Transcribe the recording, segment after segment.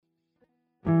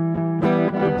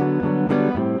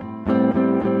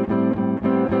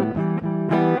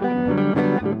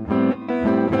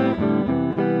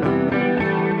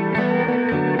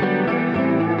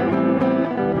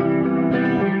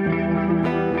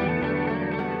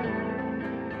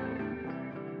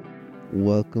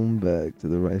Welcome back to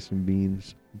the Rice and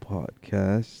Beans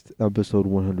podcast, episode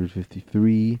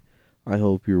 153. I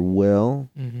hope you're well.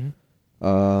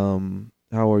 How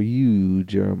are you,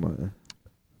 Jeremiah?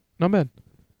 Not bad.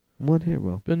 What here,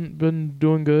 bro? Been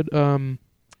doing good.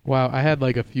 Wow, I had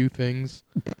like a few things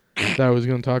that I was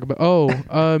gonna talk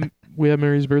about. We had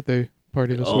Mary's birthday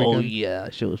party this weekend. Yeah,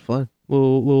 shit was fun.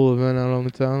 Little event out on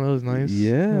the town. That was nice.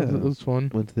 Yeah. It was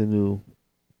fun. Went to the new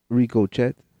Rico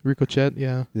Chet. Ricochet,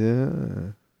 yeah. Yeah,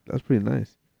 that's pretty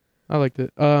nice. I liked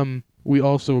it. We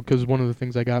also, because one of the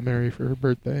things I got Mary for her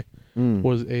birthday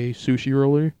was a sushi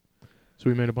roller. So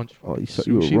we made a bunch of you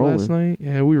sushi were last night.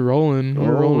 Yeah, we were rolling. We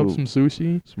were rolling Oh. up some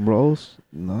sushi. Some rolls.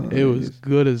 Nice. It was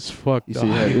good as fuck. You see,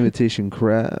 you had dog. imitation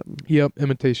crab. Yep,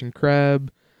 imitation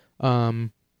crab.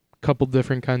 Couple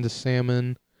different kinds of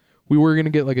salmon. We were gonna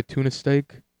get like a tuna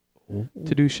steak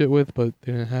to do shit with, but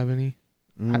they didn't have any.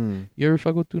 You ever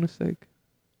fuck with tuna steak?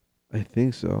 I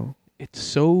think so. It's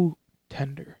so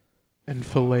tender and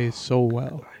fillets so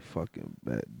well. I fucking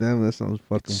bet. Damn, that sounds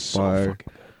fucking It's so fire. fucking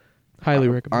good. Highly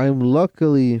recommend. I'm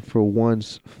luckily for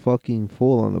once fucking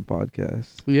full on the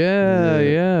podcast.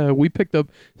 Yeah. We picked up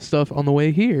stuff on the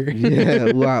way here.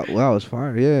 Yeah, wow, it was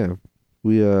fire. Yeah,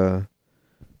 we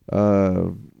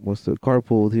what's the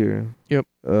carpooled here? Yep,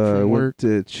 Went work.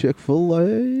 to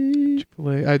Chick-fil-A.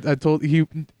 Chick-fil-A. I told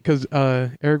because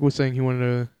Eric was saying he wanted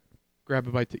to grab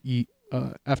a bite to eat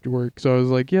after work. So I was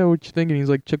like, yeah, what you thinking? He's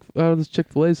like, how does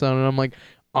Chick-fil-A sound? And I'm like,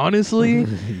 honestly,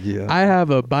 Yeah, I have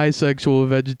a bisexual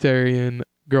vegetarian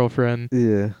girlfriend.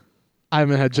 yeah. I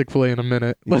haven't had Chick-fil-A in a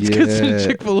minute. Let's get some Yeah.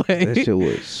 Chick-fil-A. That shit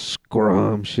was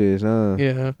scrumptious, huh?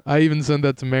 Yeah, I even sent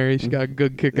that to Mary. She got a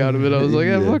good kick out of it. I was like,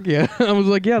 yeah, Yeah. fuck yeah. I was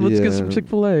like, yeah, let's get some Yeah.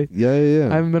 Chick-fil-A. Yeah.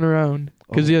 I haven't been around.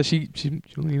 Because, Oh. yeah, she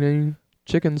don't eat any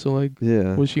chicken, so, like,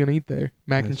 Yeah. what's she going to eat there?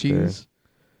 Mac and That's fair. cheese?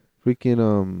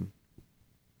 Freaking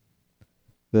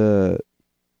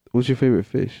what's your favorite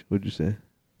fish? What'd you say?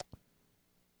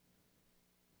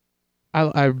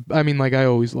 I mean, like, I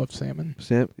always loved salmon.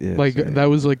 Sam? Yeah. Like, same. that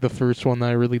was, like, the first one that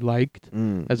I really liked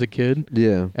as a kid.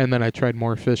 Yeah. And then I tried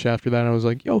more fish after that, and I was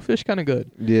like, yo, fish kind of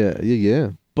good.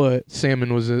 Yeah. But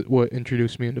salmon was what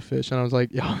introduced me into fish, and I was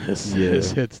like, yo, this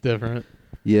hits different.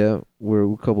 Yeah,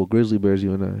 we're a couple grizzly bears,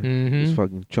 you and I. Just Mm-hmm.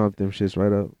 fucking chomp them shits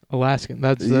right up. Alaskan.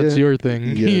 That's Yeah. your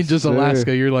thing. Yes, Just sir.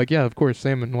 Alaska. You're like, yeah, of course,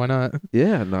 salmon. Why not?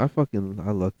 Yeah, no,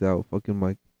 I lucked out. Fucking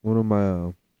one of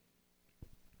my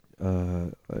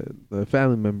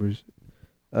family members,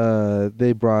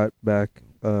 they brought back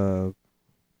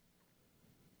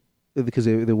because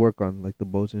they work on like the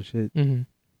boats and shit, Mm-hmm.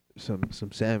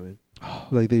 some salmon.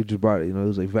 Like they just brought it, it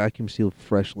was like vacuum sealed,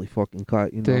 freshly fucking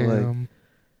caught, like. Damn.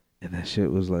 And that shit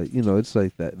was like, it's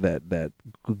like that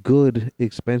good,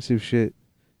 expensive shit,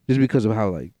 just because of how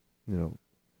like,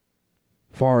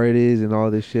 far it is and all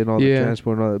this shit and all the Yeah.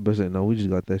 transport and all that. But it's like, no, we just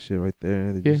got that shit right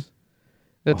there. They Yeah. just-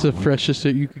 That's Oh the my- freshest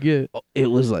shit you could get. it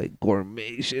was like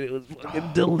gourmet shit. It was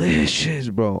fucking delicious,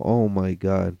 bro. Oh my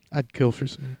god. I'd kill for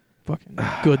some fucking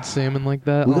good salmon like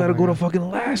that. We Oh gotta my go to God. fucking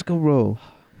Alaska, bro.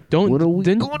 Don't When are we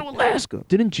didn't going to Alaska?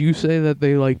 didn't you say that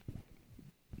they like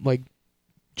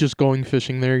just going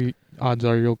fishing there? Odds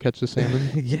are you'll catch the salmon.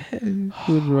 Yeah, it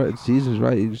was right. Season's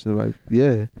right. You just right.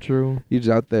 Yeah, True. you just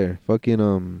out there.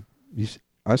 Fucking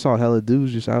I saw hella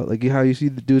dudes just out, like how you see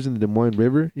the dudes in the Des Moines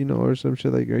River, or some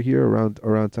shit like right here around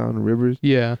town in rivers.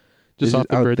 Yeah. Just It's off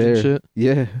the out bridge there. and shit.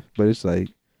 Yeah, but it's like,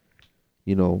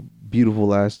 beautiful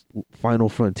last final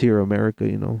frontier America.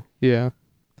 Yeah.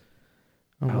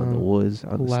 Out in the woods,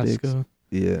 out in the sticks. Alaska.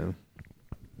 Yeah.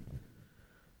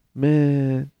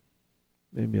 Man,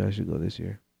 maybe I should go this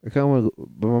year. I kind of want to go,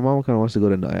 but my mom kind of wants to go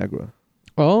to Niagara.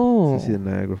 Oh. To see the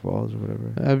Niagara Falls or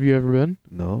whatever. Have you ever been?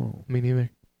 No. Me neither.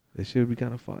 That shit would be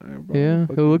kind of fire, bro. Yeah, it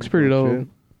Fucking looks pretty fun dope. trip.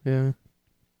 Yeah.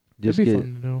 Just It'd be get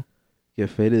fun to know.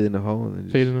 faded in the hole and then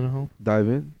just Faded in a hole. dive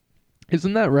in.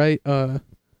 Isn't that right?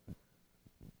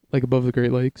 Like above the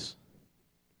Great Lakes?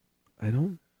 I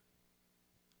don't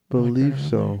Oh, I can't believe remember.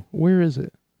 so. Where is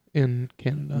it? In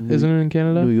Canada. New- Isn't it in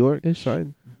Canada? New York Ish?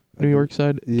 side. New York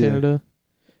side, Yeah. Canada.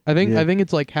 I think Yeah.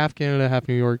 it's like half Canada, half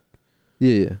New York.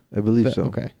 Yeah, I believe That- so.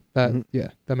 Okay. That Mhm. yeah,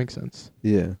 that makes sense.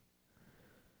 Yeah.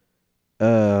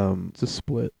 It's a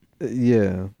split.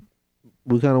 Yeah.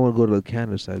 We kind of want to go to the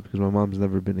Canada side because my mom's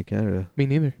never been to Canada. Me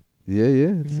neither. Yeah,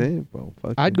 Yeah. same, bro.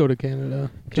 Fucking I'd go to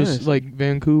Canada. Just Yes. like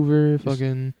Vancouver, Just-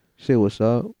 fucking say what's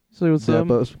up. say what's Dap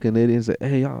up. up some Canadians. Say,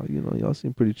 hey, y'all, y'all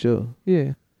seem pretty chill.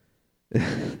 Yeah.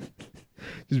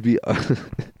 Just be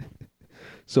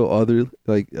so other,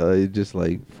 just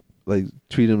like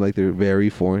treat them like they're very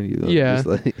foreign. Yeah. Just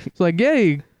like, It's like,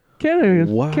 hey,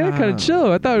 Canada kind of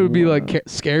chill. I thought it would be like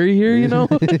scary here, you know.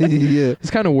 Yeah, It's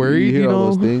kind of worried, hear you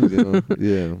all know. those things, you know?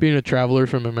 Yeah, Being a traveler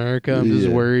from America, I'm just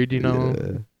Yeah. worried, you know.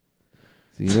 Yeah.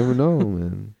 So you never know,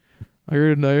 man. I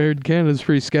heard Canada's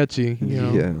pretty sketchy, you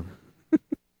know. Yeah,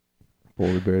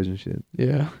 polar bears and shit.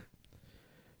 Yeah.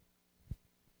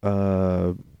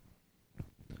 Uh,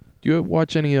 Do you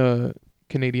watch any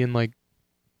Canadian like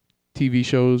TV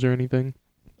shows or anything?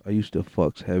 I used to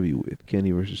fucks heavy with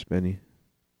Kenny versus Spenny.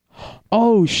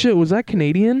 Oh shit, was that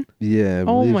Canadian? Yeah. I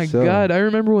Oh believe my so. god, I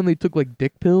remember when they took like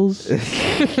dick pills.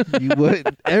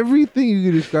 Everything you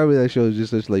can describe of that show is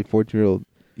just such like 14-year-old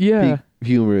Yeah. peak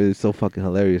humor. It's so fucking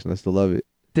hilarious, and I still love it.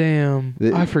 Damn.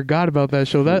 The- I forgot about that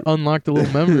show. That unlocked a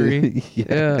little memory.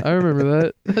 Yeah, I remember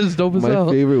that. That's dope as My hell.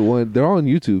 favorite one. They're all on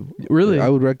YouTube. Really? I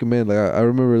would recommend. Like I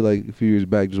remember like a few years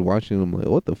back just watching them. Like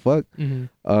what the fuck.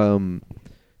 Mm-hmm.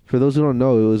 For those who don't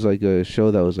know, it was like a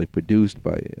show that was like produced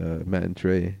by Matt and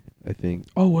Trey, I think.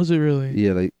 Oh, was it really?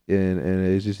 Yeah, like and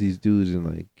it's just these dudes in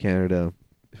like Canada,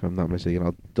 if I'm not mistaken.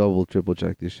 I'll double triple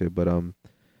check this shit, but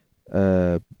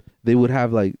they would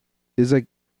have like it's like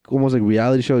almost like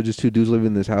reality show, just two dudes living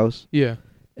in this house, Yeah.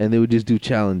 and they would just do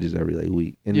challenges every like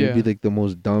week, and it'd Yeah. be like the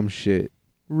most dumb shit.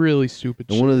 Really stupid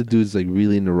And shit. one of the dudes is like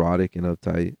really neurotic and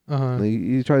uptight. Uh-huh. Like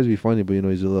he tries to be funny, but you know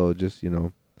he's a little just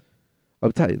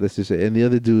uptight. Let's just say. And the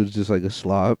other dude's just like a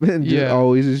slob and just Yeah.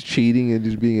 always just cheating and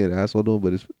just being an asshole to him.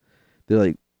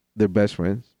 But they're best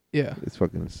friends. Yeah.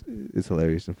 It's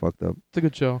hilarious and fucked up. It's a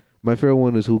good show. My favorite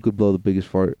one is Who Could Blow the Biggest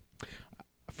Fart.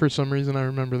 For some reason, I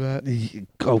remember that.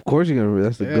 Of course you're gonna remember.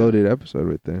 That's the Yeah. goated episode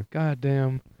right there. God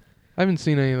damn. I haven't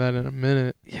seen any of that in a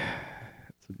minute.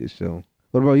 It's a good show.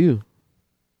 What about you?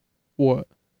 What?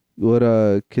 What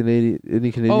any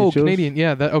Canadian shows? Canadian.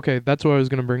 Yeah, that's what I was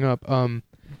going to bring up.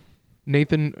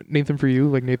 Nathan for You,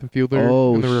 like Nathan Fielder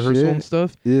Oh, and the rehearsal shit. and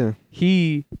stuff. Yeah.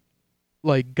 He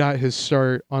like got his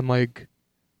start on like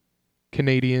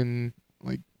Canadian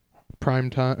like prime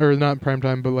time, or not prime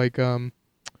time, but like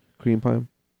Cream pie.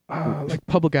 like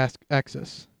public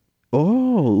access.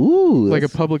 Oh, ooh. Like a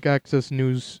that's- public access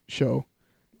news show.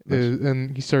 That's-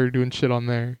 And he started doing shit on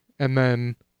there, and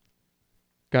then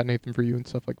got Nathan for You and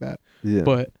stuff like that. Yeah.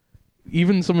 But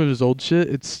even some of his old shit,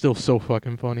 it's still so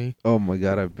fucking funny. Oh my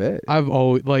god, I bet. I've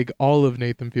always like all of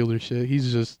Nathan Fielder's shit.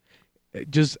 He's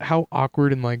just how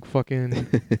awkward and like fucking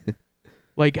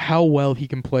like how well he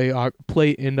can play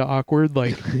into awkward.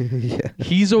 Like Yeah.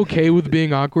 he's okay with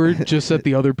being awkward, just that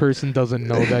the other person doesn't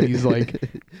know that he's like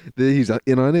He's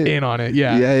in on it. in on it.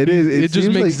 Yeah, Yeah, it is. It It just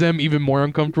seems makes like- them even more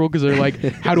uncomfortable because they're like,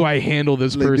 how do I handle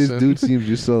this Like person? this dude seems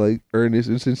just so like earnest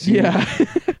and sincere. Yeah.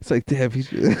 It's like damn, he's.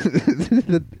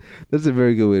 That's a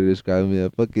very good way to describe him.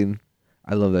 Yeah,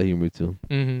 I love that humor too.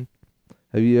 hmm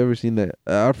Have you ever seen that?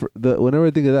 Whenever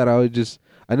I think of that,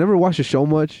 I never watched the show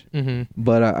much, hmm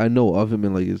but I know of him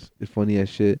and like it's funny as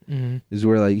shit. hmm Is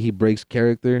where like he breaks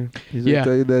character. He's Yeah.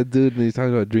 like that dude, and he's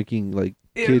talking about drinking like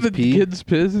kids the pee. kids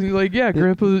piss, and he's like, yeah,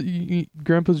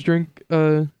 grandpa's drink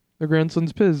their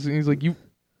grandson's piss, and he's like,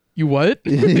 you what?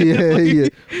 Yeah, yeah.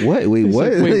 What? Wait, He's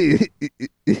what?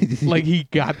 like, Like he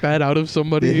got that out of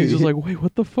somebody. And he's just like, wait,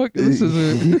 what the fuck? This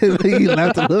isn't. Yeah, like he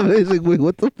laughed a little bit. He's like, wait,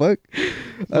 what the fuck?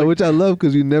 Which I love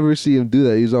because you never see him do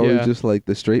that. He's always Yeah. just like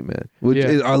the straight man. Which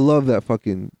Yeah. I love that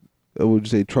fucking. Would you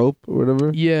say trope or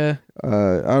whatever? Yeah. I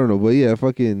don't know, but yeah,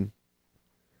 fucking.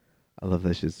 I love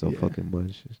that shit so Yeah. fucking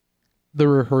much. The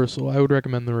Rehearsal. I would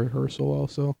recommend The Rehearsal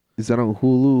also. Is that on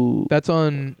Hulu? That's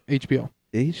on HBO.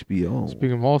 HBO.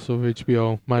 Speaking of also of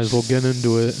HBO, might as well get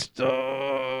into it.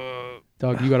 Stop.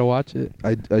 Dog, you gotta watch it.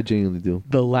 I genuinely do.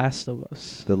 The Last of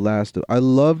Us. The last of I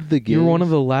love the game. You're one of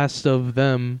the last of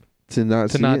them to not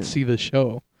to see not it. see the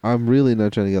show. I'm really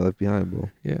not trying to get left behind, bro.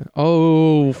 Yeah.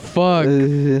 Oh fuck.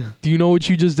 Do you know what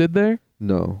you just did there?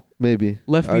 No, maybe.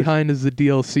 Left I- Behind is the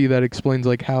DLC that explains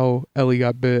like how Ellie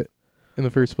got bit in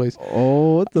the first place.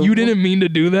 Oh, what the You fuck? didn't mean to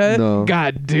do that? No.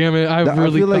 God damn it. I Th-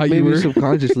 really feel thought like you maybe were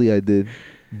subconsciously I did,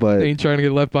 but ain't trying to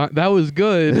get left behind. That was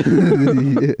good.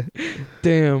 yeah.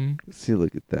 Damn. See,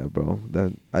 look at that, bro.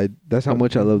 That's how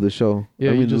much I love the show.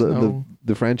 Yeah, I you mean, just the know.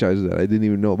 franchises that I didn't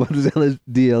even know about this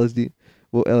LSD.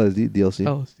 Well, LSD DLC.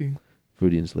 LSD.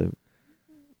 Freudian slip.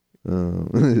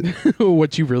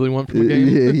 What you really want from the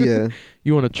game? yeah.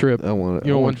 You want a trip. I want.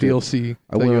 You don't want trip. DLC.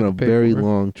 I that went you on have a to pay very for.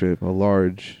 long trip, a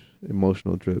large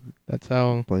emotional trip, That's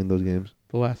how playing those games.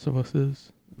 The Last of Us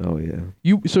is. Oh yeah.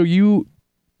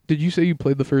 Did you say you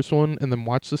played the first one and then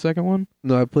watched the second one?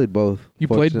 No, I played both. You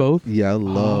played both? Yeah, I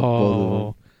love both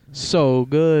of them. So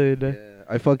good. Yeah,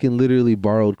 I fucking literally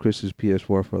borrowed Chris's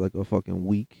PS4 for like a fucking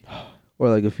week or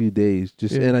like a few days,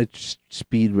 Yeah. and I just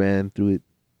speed ran through it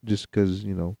just because I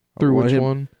Through wanted which him-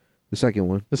 one? The second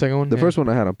one. The second one? The Yeah. first one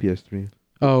I had on PS3.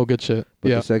 Oh, good shit. But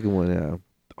Yeah. the second one, yeah.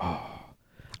 Oh.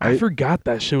 I forgot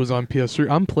that shit was on PS3.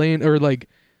 I'm playing, or like,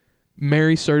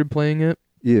 Mary started playing it,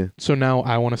 Yeah. so now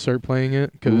I want to start playing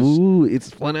it because Ooh, it's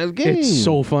fun as game. it's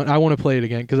so fun. I want to play it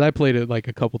again because I played it like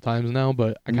a couple times now,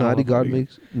 but I kinda Naughty wanna play God it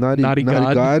makes Naughty Naughty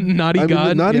God. God. Naughty I mean,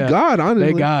 God, Naughty yeah. God. again.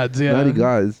 Honestly, They gods, yeah. Naughty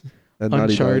Gods. Naughty God.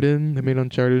 Uncharted. They made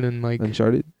Uncharted and like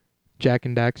Uncharted. Jack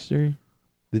and Daxter.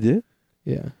 They did.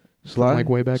 Yeah. Sly. like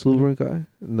way back Silver and Guy.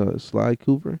 No, Sly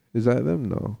Cooper. Is that them?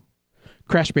 No.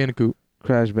 Crash Bandicoot.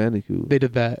 Crash Bandicoot. They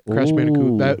did that. Crash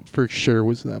Bandicoot. Ooh. That for sure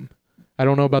was them. I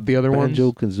don't know about the other ones.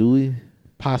 Banjo Kazooie.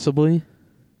 Possibly.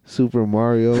 Super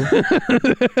Mario.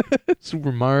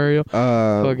 Super Mario.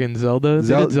 Fucking Zelda.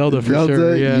 They did Zelda for Zelda,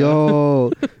 sure. Yeah.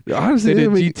 Yo. Honestly, They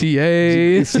did make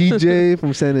GTA. CJ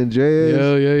from San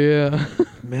Andreas. Yeah.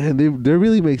 Man, they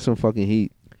really make some fucking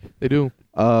heat. They do.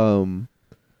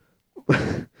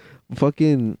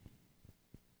 Fucking.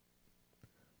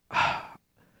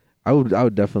 I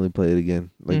would definitely play it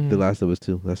again, like The Mhm. Last of Us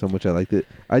 2. That's how much I liked it.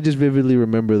 I just vividly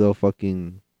remember though,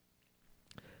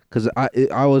 cause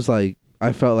I was like,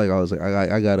 I felt like I was like,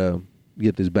 I gotta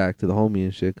get this back to the homie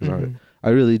and shit, cause Mhm. I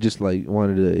really just like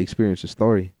wanted to experience the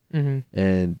story, Mhm.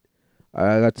 and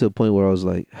I got to a point where I was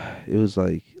like, it was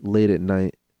like late at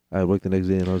night. I worked the next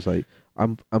day, and I was like,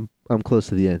 I'm close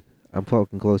to the end. I'm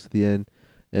fucking close to the end,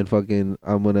 and fucking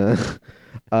I'm gonna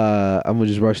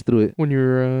just rush through it. When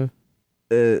you're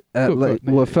At Cool, like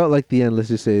cool. what felt like the end, let's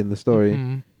just say, in the story,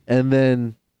 mhm. and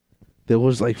then there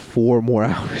was like 4 more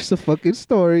hours of fucking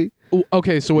story. Oh,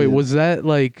 okay, so wait, Yeah.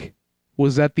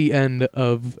 was that the end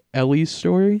of Ellie's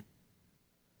story?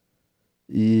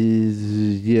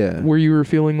 Yeah, Where you were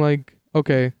feeling like,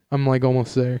 okay, I'm like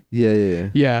almost there.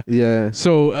 yeah. Yeah.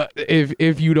 So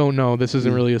if you don't know, this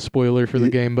isn't Yeah. really a spoiler for the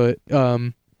Yeah. game, but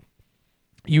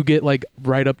you get like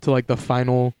right up to like the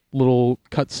final little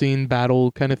cutscene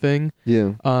battle kind of thing,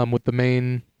 Yeah, with the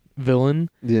main villain,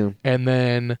 yeah, and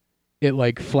then it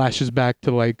like flashes back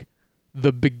to like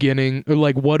the beginning, or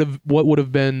like what would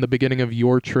have been the beginning of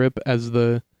your trip as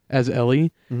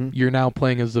Ellie. hmm You're now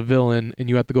playing as the villain, and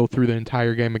you have to go through the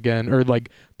entire game again, or like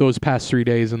those past 3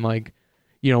 days, and like,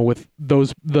 you know, with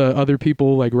the other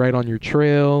people like right on your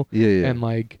trail, yeah. and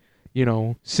like, you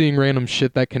know, seeing random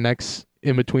shit that connects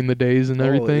in between the days and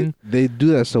everything. They do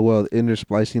that so well,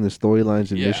 intersplicing the storylines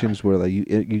and Yeah. missions where like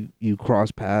you cross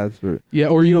paths or Yeah,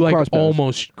 or You you know, like cross paths.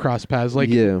 almost cross paths, like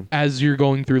yeah. as you're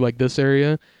going through like this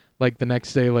area, like the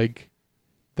next day, like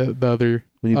the other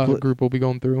When you group will be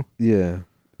going through. yeah,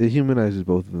 it humanizes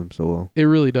both of them so well. It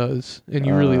really does, and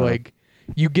you really Uh, like,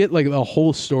 you get like the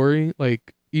whole story,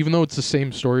 like even though it's the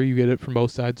same story, you get it from both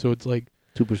sides, so it's like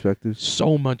 2 perspectives.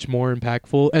 so much more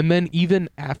impactful. And then even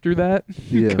after that,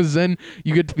 Yeah. because then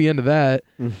you get to the end of that,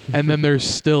 and then there's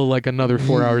still like another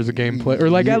 4 hours of gameplay, or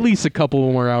like Yeah. at least a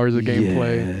couple more hours of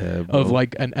gameplay Yeah, of bro.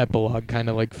 like an epilogue, kind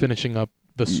of like finishing up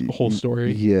the whole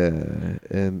story. Yeah,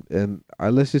 and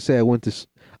let's just say I went to.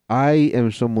 I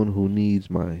am someone who needs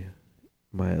my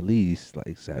at least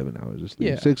like 7 hours of sleep.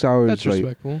 Yeah, 6 hours, That's like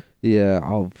respectful. yeah,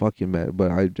 I'll fucking mad,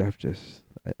 but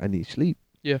I need sleep.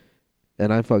 Yeah.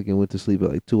 And I fucking went to sleep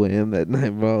at like 2 a.m. that night,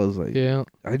 bro. I was like, Yeah.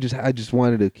 I just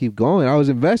wanted to keep going. I was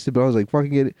invested, but I was like,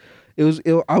 fucking get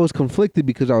it. I was conflicted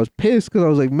because I was pissed because I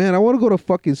was like, man, I want to go to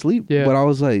fucking sleep, Yeah. but I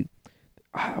was like,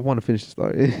 I want to finish the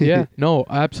story. Yeah. No,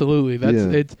 absolutely.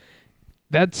 Yeah.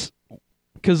 That's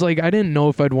because like I didn't know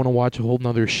if I'd want to watch a whole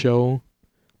nother show,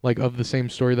 like of the same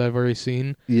story that I've already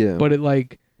seen. yeah, But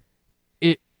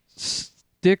it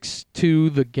sticks to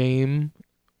the game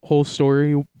whole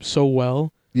story so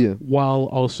well, yeah. while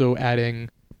also adding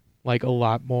like a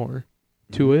lot more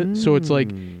to it. So it's like,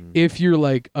 Mm. if you're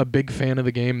like a big fan of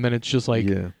the game, then it's just like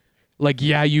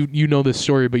yeah. you know this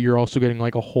story, but you're also getting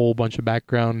like a whole bunch of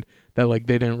background that like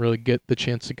they didn't really get the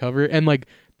chance to cover. And like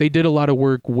they did a lot of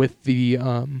work with the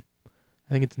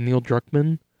I think it's Neil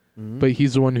Druckmann, Mhm. but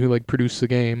he's the one who like produced the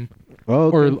game,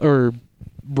 oh, okay. or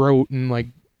wrote, and like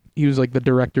he was like the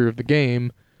director of the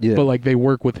game. yeah, But like they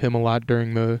work with him a lot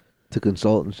during the to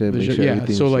consult and shit, the make show- sure yeah,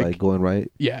 everything's so, like- like going right.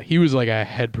 yeah, he was like a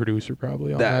head producer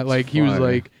probably on that. That's Like he was fire.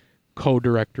 like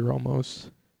co-director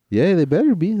almost. Yeah, they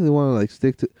better be. They want to like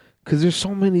stick to, because there's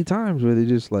so many times where they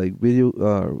just like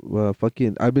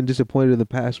fucking. I've been disappointed in the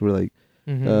past where like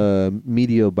Mhm.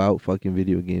 media about fucking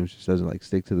video games just doesn't like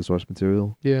stick to the source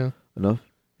material Yeah. enough.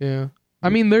 Yeah. I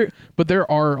mean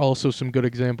there are also some good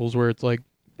examples where it's like,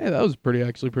 hey, that was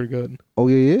actually pretty good. Oh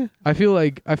yeah. I feel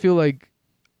like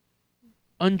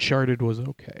Uncharted was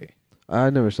okay. I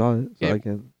never saw it, so Yeah. I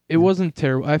can. It wasn't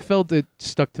terrible. I felt it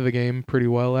stuck to the game pretty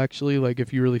well actually. Like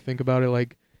if you really think about it,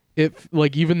 like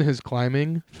even his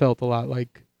climbing felt a lot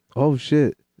like Oh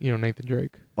shit! Nathan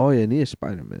Drake. Oh yeah, and he is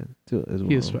Spider-Man too as well.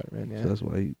 He is Spider-Man. Yeah. So that's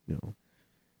why he,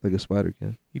 like a spider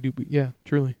can. He do be, yeah,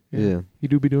 truly. Yeah. He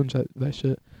do be doing that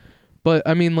shit. But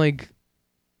I mean, like,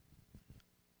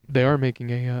 they are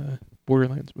making a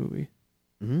Borderlands movie,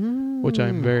 which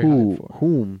I'm very hyped for.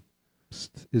 Whom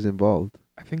is involved?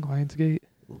 I think Lionsgate.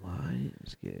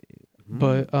 Lionsgate.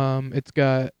 But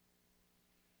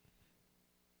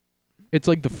it's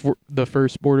like the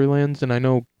first Borderlands, and I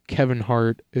know Kevin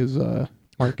Hart is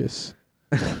Marcus,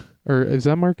 or is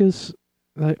that Marcus?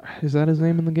 Is that his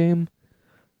name in the game?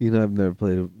 I've never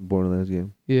played a Borderlands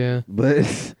game. Yeah,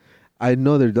 but I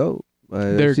know they're dope.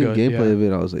 I've seen good, gameplay of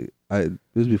it. I was like, this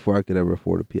was before I could ever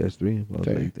afford a PS3. I was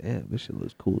Fair. like, damn, this shit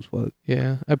looks cool as fuck.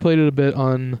 Yeah, I played it a bit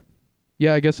on.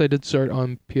 Yeah, I guess I did start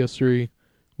on PS3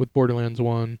 with Borderlands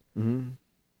 1, and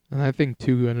I think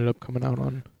 2 ended up coming out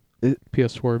on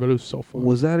PS4, but it was so fun.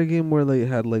 Was that a game where it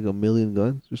had like 1 million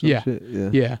guns or some shit?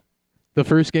 Yeah. The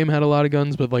first game had a lot of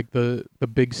guns, but like the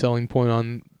big selling point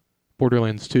on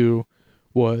Borderlands 2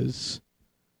 was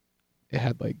it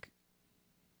had like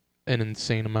an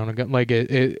insane amount of guns. Like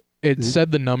it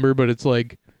said the number, but it's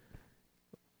like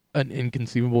an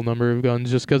inconceivable number of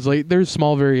guns just because like there's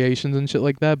small variations and shit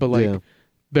like that, but like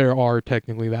there are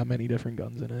technically that many different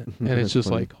guns in it, and it's just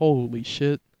funny. Like holy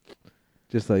shit.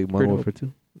 Just like Modern Warfare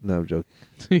 2. No, I'm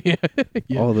joking.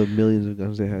 yeah. All the millions of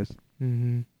guns they has.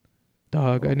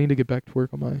 Dog, I need to get back to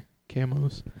work on my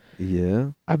camos.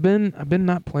 Yeah. I've been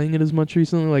not playing it as much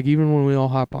recently. Like even when we all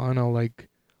hop on,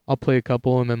 I'll play a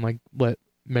couple and then like let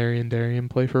Mary and Darian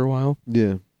play for a while.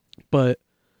 Yeah. But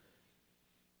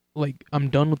like I'm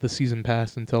done with the season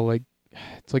pass until like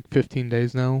it's like 15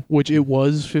 days now, which it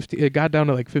was 15. It got down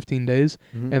to like 15 days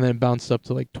and then it bounced up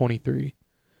to like 23.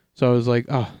 So I was like,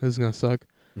 this is gonna suck.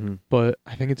 But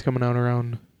I think it's coming out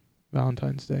around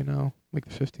Valentine's Day now, like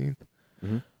the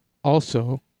 15th.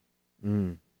 Also,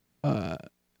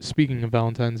 speaking of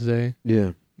Valentine's Day,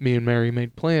 me and Mary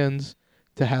made plans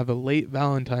to have a late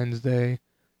Valentine's Day,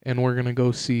 and we're gonna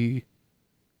go see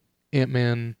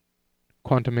Ant-Man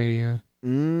Quantumania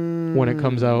when it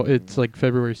comes out. It's like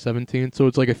February 17th, so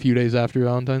it's like a few days after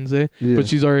Valentine's Day. Yeah. But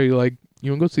she's already like,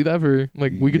 you wanna go see that for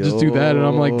like we could just do that, and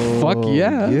I'm like, fuck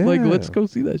yeah. Like let's go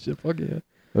see that shit. Fuck yeah.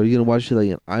 Are you gonna watch it like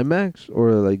in IMAX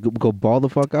or like go ball the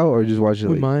fuck out or just watch it?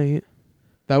 We might.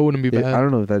 That wouldn't be bad. I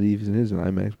don't know if that even is an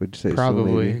IMAX, but just say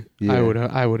probably. So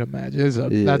I would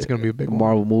imagine that's gonna be a big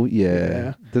Marvel one. movie.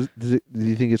 Yeah. Do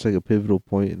you think it's like a pivotal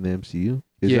point in the MCU?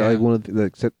 Is it like one of the,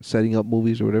 like setting up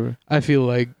movies or whatever? I feel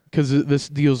like because this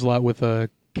deals a lot with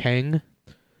Kang,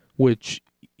 which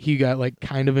he got like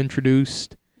kind of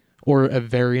introduced, or a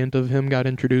variant of him got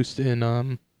introduced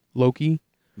in Loki.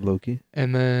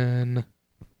 And then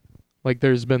like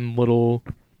there's been little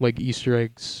like Easter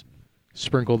eggs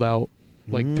sprinkled out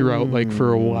like throughout like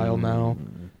for a while now,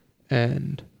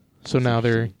 and so now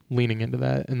they're leaning into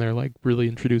that and they're like really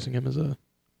introducing him as a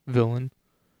villain.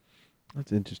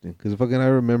 That's interesting because I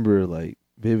remember like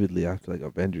vividly after like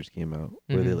Avengers came out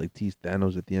where they like teased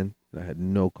Thanos at the end, and I had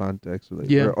no context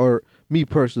or me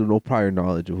personally no prior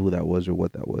knowledge of who that was or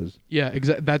what that was. Yeah,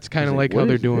 exactly. That's kind of like how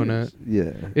they're doing it.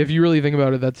 Yeah. If you really think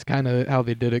about it, that's kind of how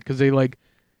they did it because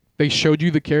they showed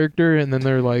you the character and then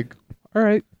they're like, all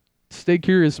right, stay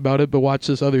curious about it, but watch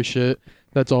this other shit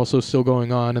that's also still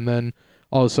going on, and then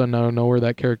all of a sudden out of nowhere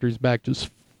that character's back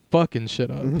just fucking shit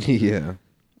up. Yeah.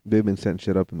 They've been setting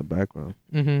shit up in the background.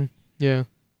 Yeah.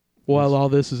 While all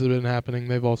this has been happening,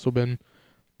 they've also been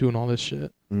doing all this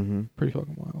shit. Pretty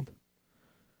fucking wild.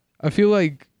 I feel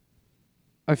like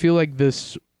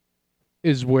this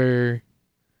is where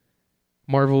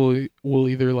Marvel will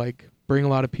either like bring a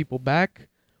lot of people back,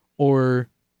 or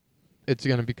it's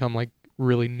gonna become like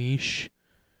really niche,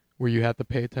 where you have to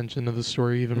pay attention to the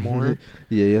story even more.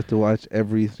 Yeah, you have to watch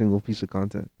every single piece of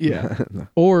content. Yeah.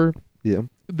 Or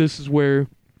this is where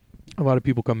a lot of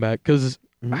people come back because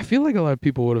I feel like a lot of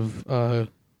people would have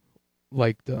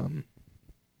liked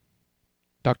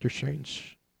Doctor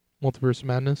Strange, Multiverse of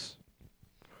Madness.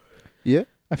 Yeah,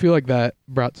 I feel like that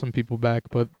brought some people back,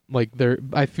 but like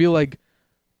I feel like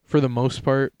for the most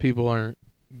part, people aren't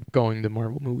going to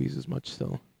Marvel movies as much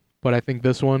still. But I think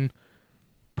this one,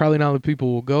 probably not that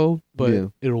people will go,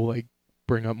 but it'll like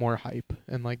bring up more hype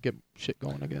and like get shit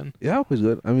going again. Yeah, it was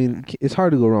good. I mean, it's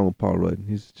hard to go wrong with Paul Rudd.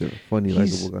 He's just a funny,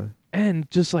 likable guy. And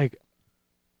just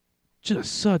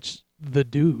such the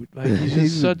dude. Like he's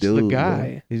just such the guy.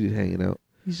 Bro. He's just hanging out.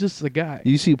 He's just the guy.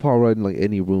 You see Paul Rudd in like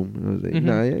any room. And I was like,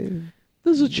 nah,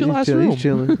 this is a chill ass room. He's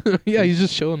chilling. Yeah, he's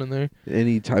just chilling in there.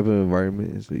 Any type of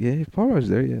environment. It's like, yeah, Paul Rudd's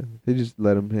there, yeah. They just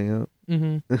let him hang out.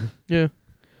 Yeah.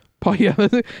 Paul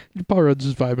Rudd's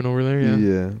just vibing over there, yeah.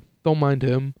 Yeah. Don't mind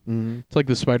him. Mm-hmm. It's like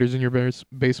the spiders in your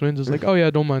basement. Just like, oh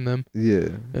yeah, don't mind them. Yeah.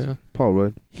 Yeah. Paul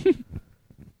Rudd.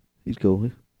 He's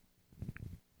cool.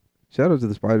 Shout out to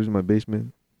the spiders in my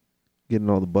basement. Getting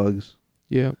all the bugs.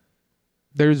 Yeah.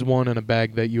 There's one in a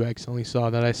bag that you accidentally saw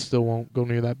that I still won't go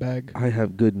near that bag. I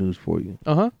have good news for you.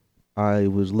 Uh-huh. I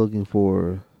was looking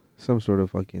for some sort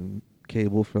of fucking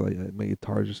cable for like my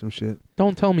guitars or some shit.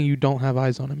 Don't tell me you don't have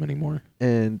eyes on him anymore.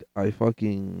 And I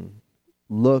fucking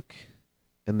look,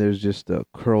 and there's just a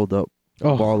curled up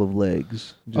ball of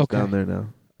legs just down there now.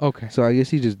 Okay. So I guess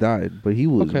he just died, but he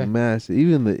was massive.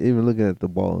 Even looking at the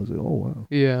ball, I was like, oh wow.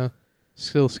 Yeah.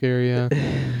 Still scary, yeah.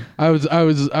 I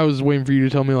was waiting for you to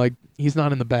tell me like he's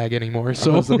not in the bag anymore.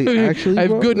 So like, actually, I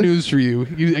have bro, good news for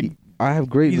you. I have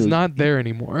great news. He's not there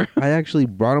anymore. I actually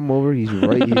brought him over. He's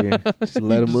right here. Just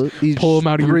let him look. He pull him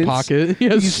out of your pocket.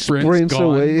 He sprints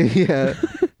away. Yeah.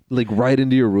 Like right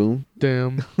into your room.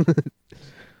 Damn.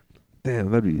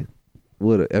 Damn, that'd be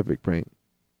what an epic prank.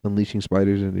 Unleashing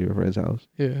spiders into your friend's house.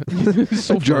 Yeah.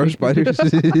 So jar of spiders.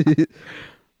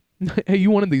 Hey, you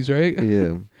wanted these, right?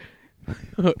 Yeah.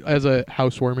 As a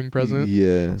housewarming present.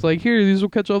 Yeah. It's like, here, these will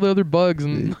catch all the other bugs.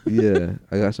 And yeah.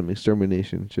 I got some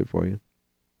extermination shit for you.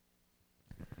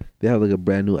 They have like a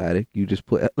brand new attic. You just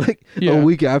put like a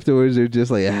week afterwards, they're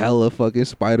just like hella fucking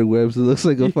spider webs. It looks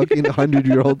like a fucking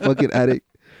 100-year-old fucking attic.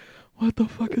 What the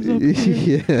fuck is up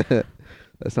here? Yeah.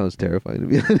 That sounds terrifying to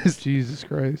be honest. Jesus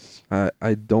Christ.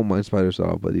 I don't mind spiders at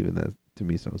all, but even that to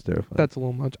me sounds terrifying. That's a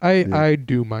little much. I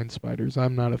do mind spiders.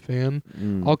 I'm not a fan.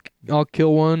 I'll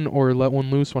kill one or let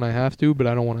one loose when I have to, but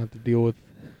I don't want to have to deal with.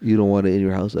 You don't want it in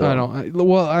your house at all?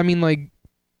 I mean, like,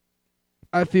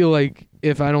 I feel like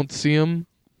if I don't see them,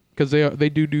 because they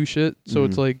do shit, so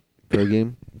it's like fair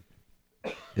game.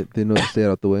 If they know to stay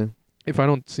out the way. If I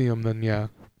don't see them, then yeah,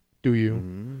 do you?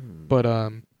 But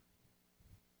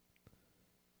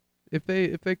if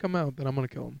they come out, then I'm gonna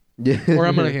kill them. Yeah. Or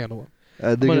I'm gonna handle them.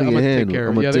 I'm gonna take care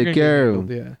of them. I'm gonna take care of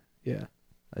them. Yeah.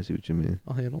 I see what you mean.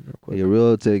 I'll handle them real quick. You're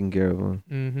real taking care of them.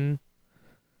 Mm-hmm.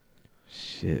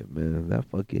 Shit, man, that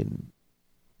fucking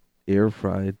air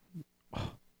fried,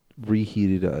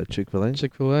 reheated Chick-fil-A.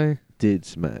 Chick-fil-A did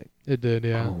smack. It did,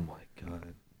 yeah. Oh my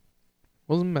god.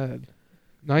 Wasn't bad.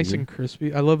 Nice and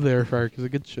crispy. I love the air fryer because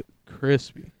it gets shit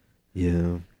crispy.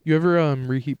 Yeah. You ever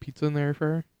reheat pizza in the air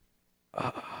fryer?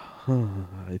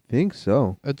 I think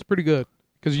so. It's pretty good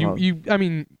because I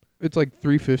mean, it's like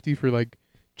 $3.50 for like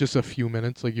just a few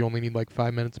minutes. Like you only need like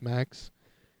 5 minutes max,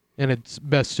 and it's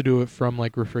best to do it from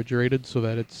like refrigerated so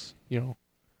that it's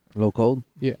low cold.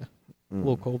 Yeah, a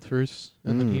little cold first,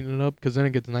 and then heating it up because then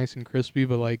it gets nice and crispy,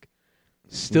 but like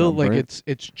still like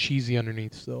it's cheesy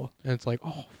underneath still, and it's like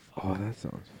fuck. Oh, that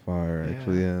sounds fire.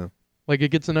 Actually, yeah. Like it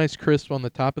gets a nice crisp on the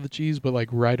top of the cheese, but like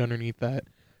right underneath that,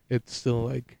 it's still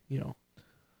like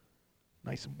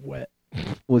nice and wet.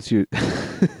 What's your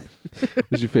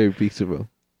favorite pizza, bro?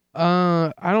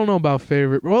 I don't know about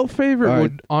favorite. Well, favorite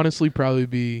would honestly probably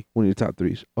be one of your top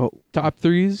threes. Oh, top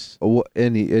threes. Oh,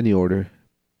 any order.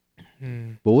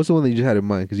 But what's the one that you just had in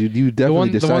mind? Because you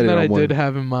definitely decided on one. The one that I did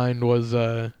have in mind was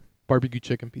barbecue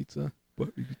chicken pizza.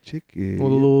 Barbecue chicken.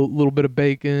 With a little bit of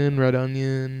bacon, red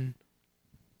onion.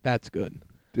 That's good.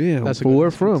 Damn. That's where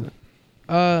from?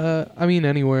 I mean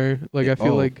anywhere. Like I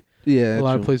feel like a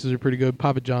lot of places are pretty good.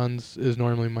 Papa John's is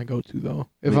normally my go-to though.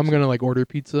 If I'm gonna like order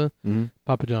pizza,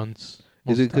 Papa John's.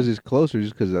 Is it because it's close, or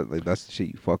just because that's the shit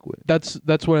you fuck with?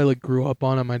 That's what I like grew up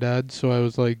on at my dad's. So I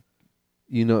was like,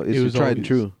 it's tried and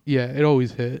true. Yeah, it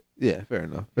always hit. Yeah, fair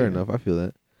enough. Fair enough. I feel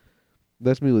that.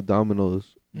 That's me with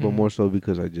Domino's, but more so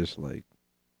because I just like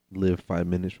live 5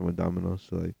 minutes from a Domino's,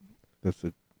 so like that's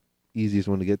the easiest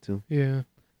one to get to. Yeah,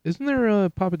 isn't there a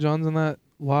Papa John's in that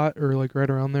lot or like right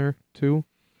around there too?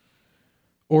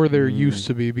 Or there used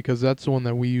to be, because that's the one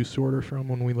that we used to order from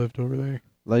when we lived over there.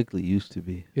 Likely used to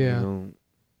be. Yeah.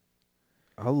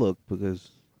 I'll look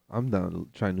because I'm down to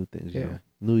try new things. Yeah.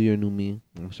 New year, new me.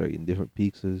 I'm start eating different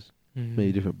pizzas,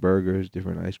 maybe different burgers,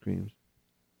 different ice creams.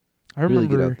 I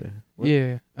remember. Really get out there. What?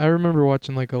 Yeah, I remember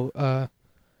watching like a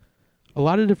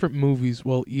lot of different movies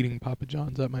while eating Papa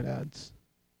John's at my dad's.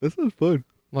 That sounds fun.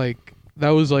 Like that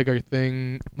was like our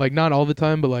thing. Like not all the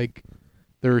time, but like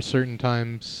there were certain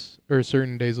times or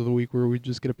certain days of the week where we'd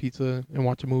just get a pizza and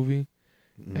watch a movie.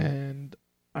 And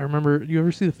I remember, you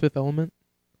ever see The Fifth Element?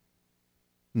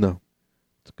 No.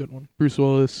 It's a good one. Bruce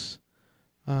Willis,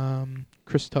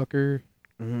 Chris Tucker.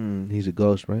 He's a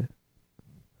ghost, right?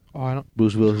 Oh, I don't.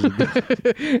 Bruce Willis is a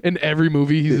ghost. In every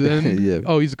movie he's in. Yeah.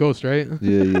 Oh, he's a ghost, right?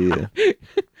 Yeah.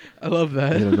 I love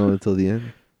that. You don't know until the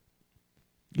end.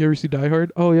 You ever see Die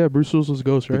Hard? Oh yeah, Bruce Willis was a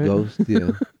ghost, right? The ghost,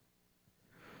 yeah.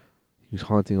 He's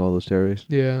haunting all those terrorists.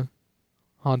 Yeah.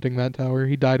 haunting that tower.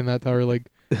 He died in that tower like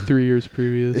 3 years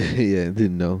previous. Yeah,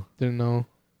 didn't know. Didn't know.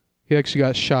 He actually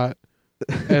got shot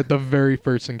at the very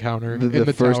first encounter in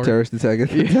the first tower. terrorist attack.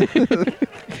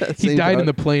 He died in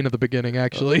the plane at the beginning,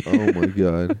 actually. Oh my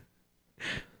god,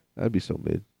 that'd be so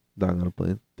mid. Dying on a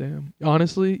plane. Damn.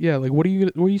 Honestly, yeah. Like, what are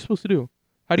you supposed to do?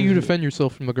 How do you defend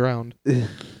yourself from the ground?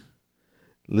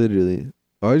 Literally.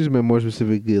 I just meant more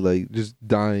specifically, like just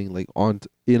dying, like on,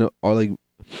 or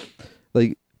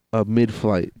like a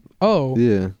mid-flight. Oh,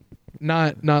 Yeah.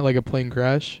 not like a plane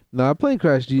crash. Nah, a plane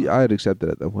crash. I'd accept it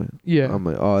at that point. Yeah, I'm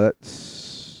like, oh,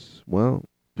 that's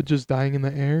but just dying in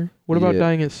the air. What about Yeah.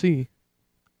 dying at sea?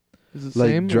 Is it like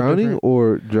same drowning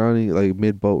or drowning like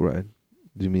mid boat ride.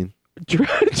 Do you mean?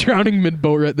 drowning mid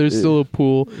boat ride? There's still a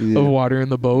pool Yeah. of water in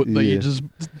the boat that you Yeah. just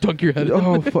dunk your head in.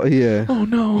 Oh yeah. Oh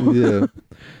no. Yeah.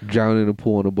 Drowning in a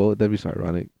pool on a boat. That'd be so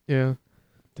ironic. Yeah.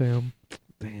 Damn.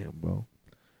 Damn, bro.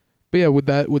 But yeah, would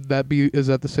that be? Is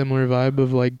that the similar vibe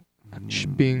of like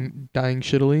dying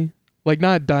shittily? Like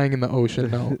not dying in the ocean,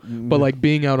 no, but like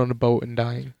being out on a boat and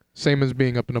dying. Same as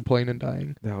being up in a plane and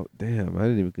dying. No, damn, I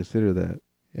didn't even consider that.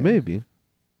 Yeah. Maybe.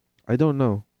 I don't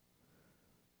know.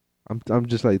 I'm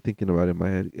just like thinking about it in my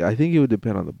head. I think it would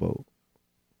depend on the boat.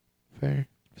 Fair.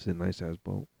 If it's a nice ass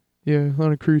boat. Yeah,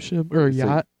 on a cruise ship or a It's like-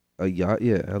 yacht. A yacht,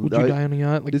 yeah. Would you die on a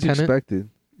yacht? Like it's Tenet? expected.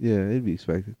 Yeah, it'd be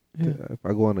expected. Yeah, If I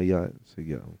go on a yacht, it's like,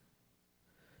 yo,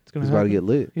 it's gonna it's about to happen. get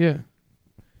lit. Yeah.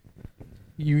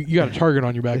 You got a target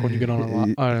on your back when you get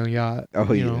on on a yacht.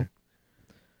 Oh you yeah. know?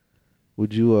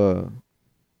 Would you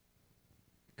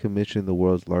commission the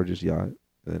world's largest yacht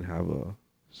and then have a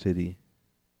city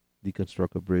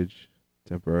deconstruct a bridge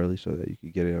temporarily so that you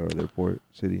could get it out of their port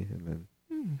city and then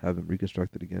have them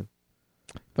reconstruct it again?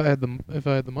 If I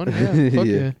had the money, yeah, fuck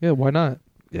Yeah. yeah, yeah. Why not?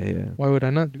 Yeah. Why would I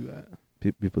not do that?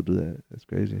 People do that. That's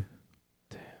crazy.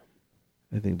 Damn.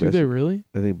 I think Do they really?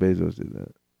 I think Bezos did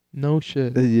that. No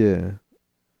shit. Yeah.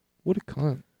 What a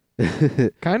cunt.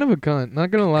 Kind of a cunt. Not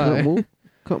gonna lie. Cunt move.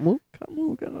 Cunt move. Cunt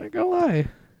move. Not gonna lie.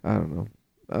 I don't know.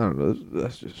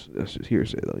 That's just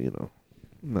hearsay though. You know,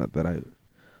 not that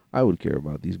I would care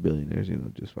about these billionaires. You know,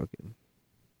 just fucking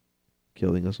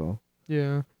killing us all.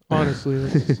 Yeah. Honestly.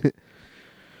 That's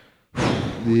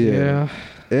Yeah.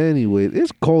 Anyway,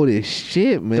 it's cold as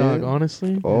shit, man. Dog,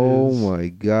 honestly. it Oh is. my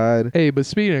god. Hey, but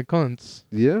speaking of cunts,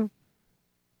 Yeah.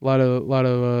 a lot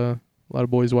of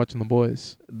boys watching The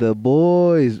Boys. The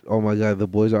boys. Oh my god, the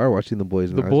boys are watching the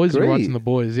boys. The now. boys It's are great. watching The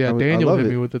Boys. Yeah, I mean, I Daniel love hit it.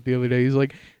 me with it the other day. He's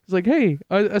like, hey,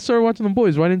 I started watching The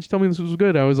Boys. Why didn't you tell me this was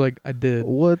good? I was like, I did.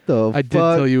 What the I fuck? did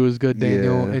tell you it was good,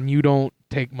 Daniel, Yeah. and you don't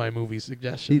take my movie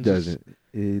suggestions. He doesn't.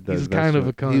 He does. He's That's kind of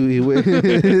what- a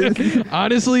cunt.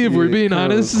 Honestly, if we're Yeah, being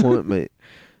kind of a honest. cunt, mate.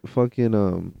 Fucking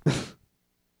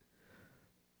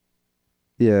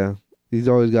yeah, he's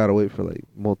always got to wait for like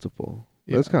multiple.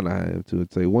 Yeah. That's kind of how I am too.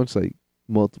 It's like once like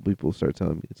multiple people start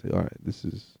telling me, it's like, all right, this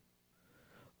is.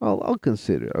 I'll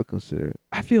consider it. I'll consider it.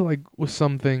 I feel like with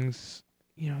some things,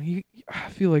 you know, I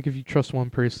feel like if you trust one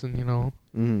person, you know,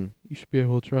 you should be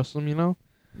able to trust them, you know?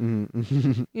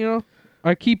 Mm-hmm. You know?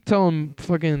 I keep telling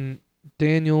fucking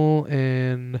Daniel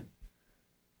and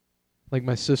like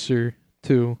my sister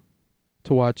too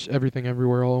to watch Everything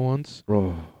Everywhere All at Once.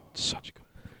 Bro, It's such a good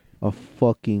a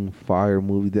fucking fire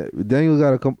movie. That Daniel got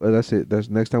to come. That's it. That's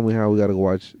next time we gotta go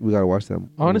watch. We gotta watch that.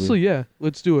 Honestly, movie. yeah.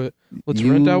 Let's do it. Let's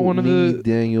rent out one of me, the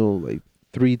Daniel like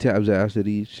 3 tabs of acid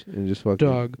each and just fucking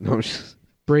Dog. No, I'm just,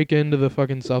 break into the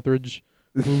fucking Southridge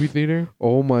movie theater.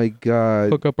 oh my god.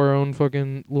 Hook up our own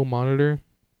fucking little monitor.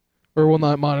 Or well,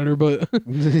 not monitor, but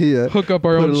Yeah. hook up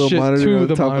our Put a own little shit monitor to on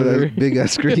the top monitor. of that big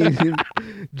ass screen.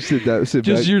 sit Just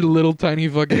back. your little tiny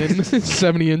fucking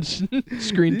 70-inch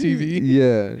screen TV.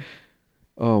 Yeah.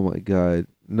 Oh my god.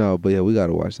 No, but yeah, we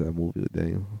gotta watch that movie with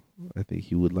Daniel. I think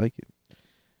he would like it.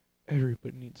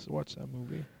 Everybody needs to watch that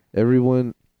movie.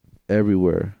 Everyone,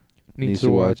 everywhere Needs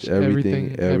to watch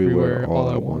Everything Everywhere All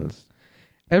at Once.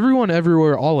 Everyone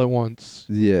Everywhere All at Once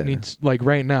Yeah. needs, like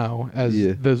right now, as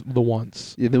Yeah. the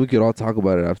once. Yeah, then we could all talk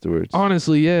about it afterwards.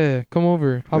 Honestly, yeah. Come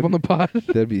over. Hop on the pod.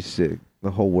 That'd be sick. The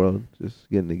whole world just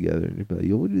getting together and you'd be like,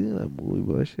 yo, what do you think of that movie?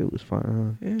 But that shit was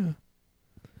fire, huh? Yeah.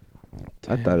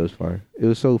 I thought it was fire. It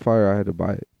was so fire I had to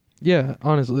buy it. Yeah,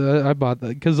 honestly, I bought that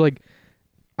because like,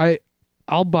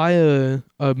 I'll buy a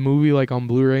movie like on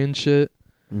Blu-ray and shit.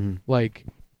 Mm-hmm. Like,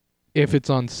 if it's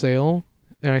on sale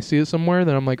and I see it somewhere,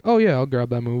 then I'm like, oh yeah, I'll grab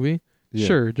that movie. Yeah.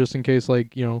 Sure, just in case,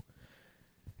 like, you know,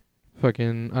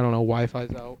 fucking, I don't know,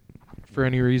 Wi-Fi's out for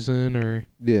any reason, or,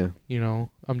 Yeah. you know,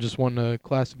 I'm just wanting a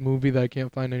classic movie that I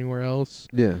can't find anywhere else.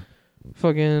 Yeah.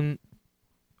 Fucking,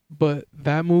 but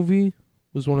that movie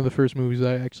was one of the first movies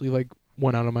that I actually, like,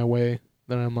 went out of my way.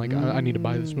 Then I'm like, I need to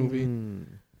buy this movie.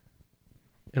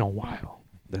 in a while.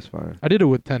 That's fire. I did it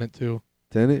with Tenet too.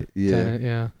 Tenet? Yeah. Tenet,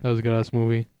 yeah. That was a good ass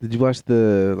movie. Did you watch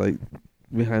the like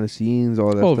behind the scenes,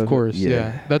 all that Oh, stuff? of course,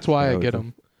 yeah. That's why I get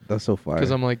them. That's so fire.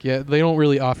 Because I'm like, yeah, they don't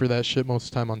really offer that shit most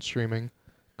of the time on streaming.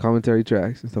 Commentary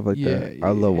tracks and stuff like Yeah, that. yeah, I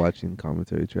love yeah. watching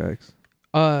commentary tracks.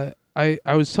 I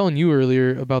was telling you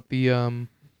earlier about the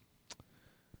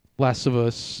Last of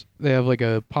Us. They have like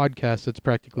a podcast that's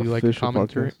practically like a Official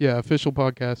commentary. podcast? Yeah, official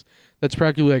podcast. That's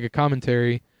practically like a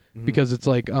commentary because it's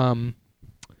like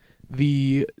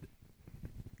the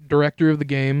director of the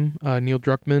game, Neil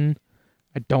Druckmann.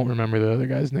 I don't remember the other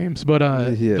guys' names, but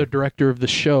Yeah. the director of the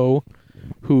show,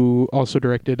 who also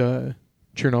directed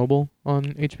Chernobyl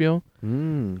on HBO.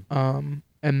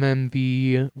 And then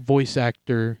the voice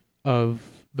actor of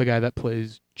the guy that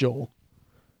plays Joel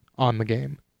on the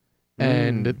game.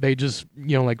 And they just,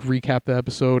 like recap the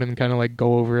episode and kind of like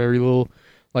go over every little,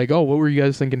 like, oh, what were you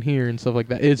guys thinking here and stuff like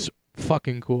that. It's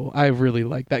fucking cool. I really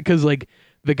like that because like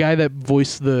the guy that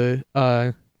voiced the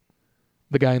guy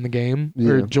in the game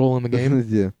or Joel in the game,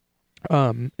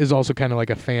 yeah, is also kind of like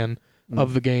a fan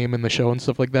of the game and the show and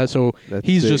stuff like that. So That's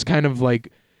he's sick. just kind of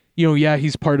like, yeah,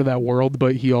 he's part of that world,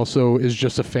 but he also is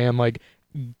just a fan, like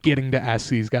getting to ask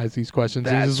these guys these questions.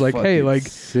 He's just like, hey, fucking like,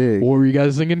 sick. what were you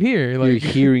guys thinking here? You're Like,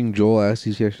 hearing Joel ask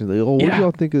these questions, like, "Oh, what do Yeah.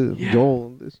 y'all think of Yeah.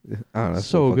 Joel?" This, I don't know, that's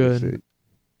So fucking good. Sick.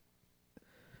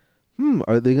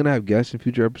 Are they gonna have guests in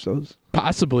future episodes?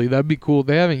 possibly that'd be cool.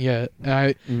 They haven't yet.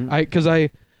 Because I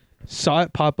saw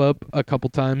it pop up a couple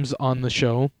times on the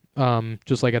show,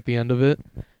 just like at the end of it,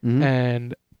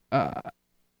 and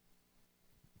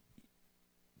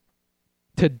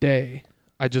today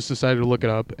I just decided to look it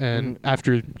up, and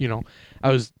after I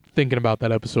was thinking about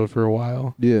that episode for a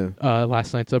while. Yeah,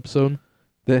 Last night's episode,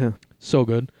 damn. so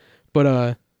good,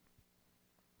 but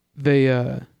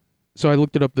they so I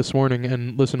looked it up this morning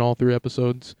and listened to all 3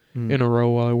 episodes in a row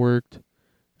while I worked.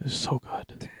 It was so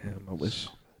good. Damn, I wish.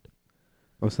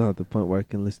 I was not at the point where I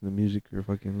can listen to music or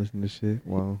fucking listen to shit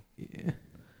while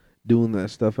doing that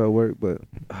stuff at work, but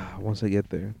once I get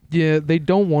there. Yeah, they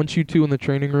don't want you to in the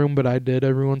training room, but I did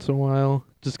every once in a while.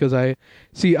 Just because I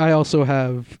also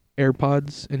have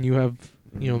AirPods, and you have,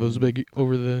 those big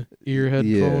over-the-ear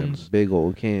headphones. Yeah, big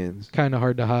old cans. Kind of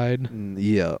hard to hide.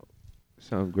 Yeah.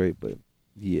 Sound great, but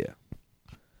yeah.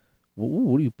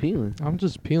 What are you peeling? I'm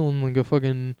just peeling like a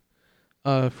fucking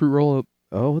fruit roll-up.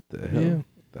 Oh, what the hell? Yeah.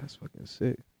 That's fucking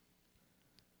sick.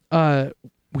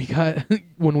 We got,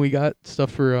 when we got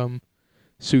stuff for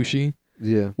sushi,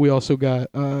 Yeah. we also got,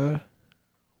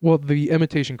 the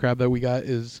imitation crab that we got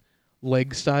is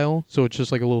leg style, so it's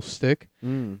just like a little stick.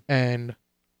 And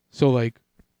so like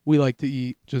we like to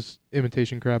eat just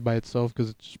imitation crab by itself because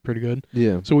it's pretty good.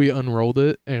 Yeah. So we unrolled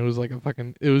it and it was like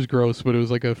it was gross, but it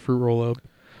was like a fruit roll up.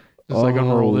 Just like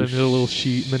unrolled it into a little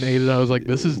sheet and then ate it. I was like,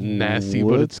 this is nasty,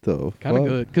 but it's kind of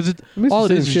good because all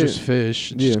it is just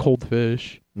fish. It's just cold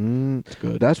fish. It's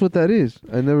good. That's what that is.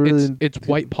 I never really. It's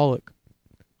white pollock.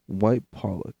 White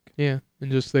pollock. Yeah, and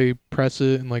just they press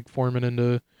it and like form it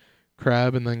into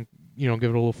crab and then give it a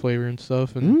little flavor and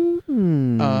stuff. And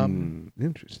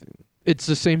Interesting. it's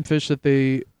the same fish that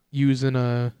they use in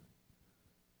a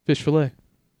fish fillet.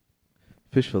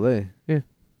 Fish fillet. Yeah.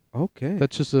 Okay.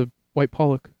 That's just a white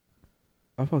pollock.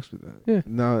 I fucks with that. Yeah.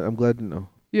 No, I'm glad to know.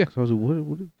 Yeah. 'Cause I was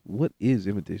like, what is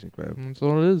imitation crab? That's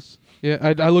all it is. Yeah,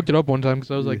 I looked it up one time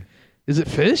because I was like, is it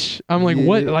fish? I'm like,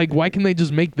 what? Like, why can they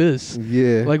just make this?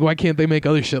 Yeah. Like, why can't they make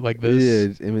other shit like this? Yeah,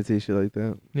 just imitate shit like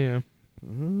that. Yeah.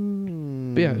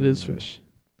 But yeah, it is fish.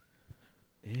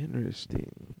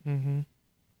 Interesting. Mm-hmm.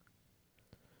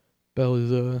 Belle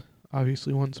is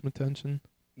obviously wants some attention.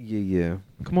 Yeah.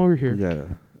 Come over We here. got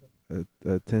a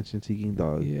attention-seeking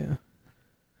dog. Yeah.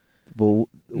 But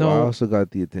No. I also got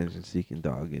the attention-seeking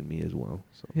dog in me as well.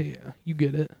 So Yeah, you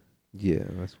get it. yeah,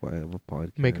 that's why I have a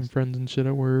podcast. Making friends and shit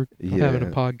at work. Yeah. Having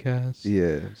a podcast.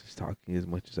 Yeah, just talking as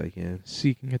much as I can.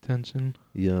 Seeking attention.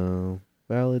 Yeah,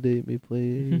 validate me,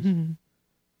 please.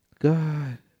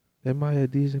 God, am I a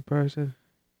decent person?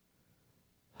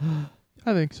 I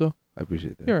think so. I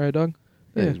appreciate that. You're alright, dog.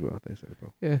 Thanks, bro. Thanks,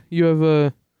 bro. Yeah, you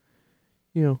have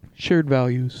shared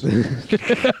values.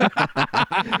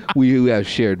 We have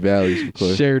shared values, of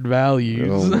course. Shared values.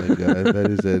 Oh my god, that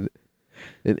is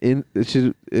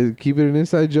keep it an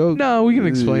inside joke. No, we can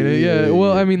explain it. Yeah.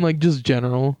 Well, I mean, like just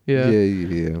general. Yeah.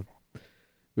 Yeah.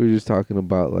 We were just talking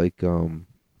about like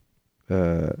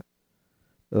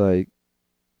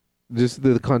just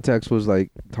the context was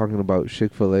like talking about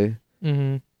Chick-fil-A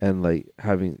Mm-hmm. and like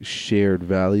having shared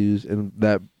values, and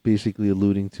that basically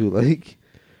alluding to like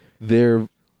their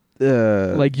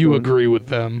Like you agree with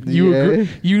them. You agree.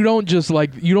 You don't just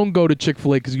you don't go to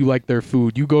Chick-fil-A because you like their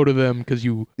food. You go to them because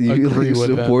you agree with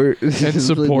support them and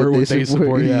support what they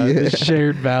support. Yeah, the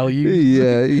shared values.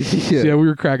 Yeah. So yeah, we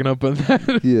were cracking up on that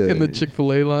in the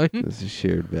Chick-fil-A line. It's the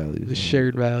shared values. The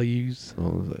shared values. I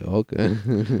was like,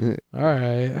 okay. All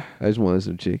right. I just wanted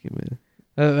some chicken,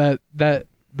 man.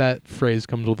 That phrase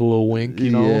comes with a little wink, you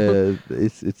know. Yeah,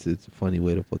 it's a funny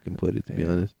way to fucking put it, to be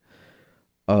honest.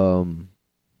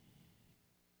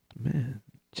 Man,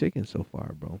 chicken so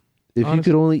far, bro. If honestly, you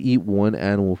could only eat one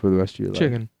animal for the rest of your life,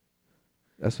 chicken.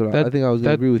 That's what I think I was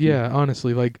gonna agree with you. Yeah,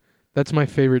 honestly, like that's my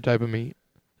favorite type of meat.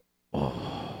 Oh.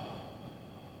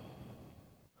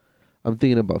 I'm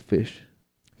thinking about fish.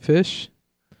 Fish?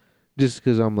 Just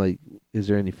because I'm like, is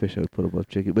there any fish I would put above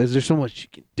chicken? But is there so much you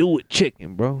can do with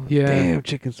chicken, bro? Yeah. Damn,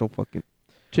 chicken's so fucking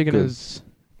chicken good. Is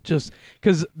just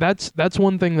because that's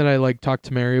one thing that I like talk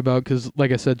to Mary about, because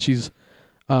like I said, she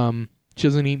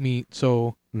doesn't eat meat,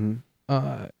 so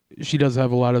she does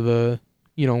have a lot of the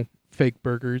fake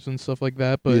burgers and stuff like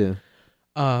that. But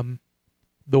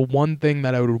the one thing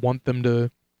that I would want them to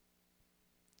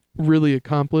really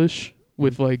accomplish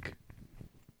with like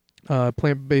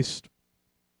plant-based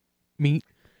meat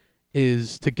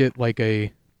is to get like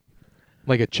a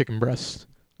chicken breast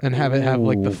and have it have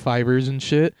like the fibers and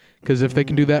shit. Because if they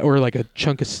can do that, or like a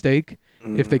chunk of steak,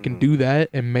 if they can do that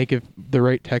and make it the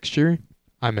right texture,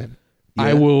 I'm in. Yeah.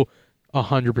 I will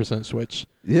 100% switch.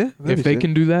 Yeah. If they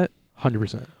can do that,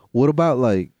 100%. What about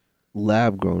like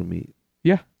lab grown meat?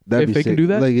 Yeah. That'd if they can do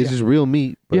that, like it's just real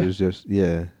meat, but it's just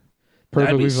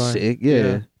perfectly fine. Sick.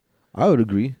 Yeah. I would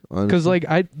agree. Because like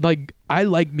I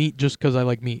like meat just because I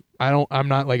like meat. I'm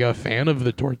not like a fan of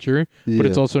the torture, but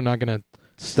it's also not gonna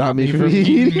stop me from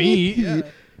eating meat. Yeah.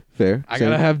 Fair. I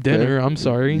gotta have dinner. Fair. I'm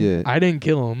sorry. Yeah. I didn't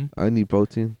kill him. I need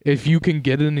protein. If you can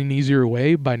get it in an easier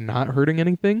way by not hurting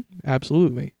anything,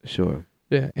 absolutely. Sure.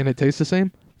 Yeah, and it tastes the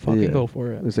same. Fucking go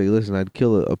for it. It's like, listen, I'd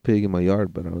kill a pig in my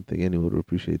yard, but I don't think anyone would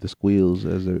appreciate the squeals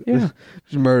as they're just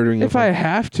murdering. If I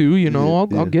have to,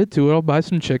 I'll get to it. I'll buy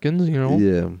some chickens.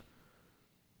 Yeah.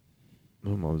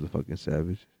 My mom's a fucking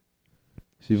savage.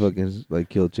 She fucking like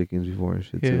killed chickens before and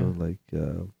shit too. Like,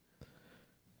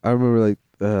 I remember like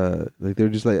they were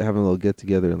just like having a little get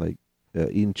together and like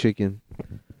eating chicken,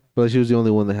 but she was the only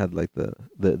one that had like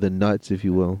the nuts, if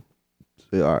you will.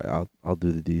 So, all right, I'll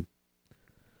do the deed.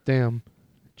 Damn,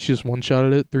 she just one shot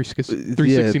at it.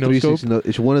 360 no scope.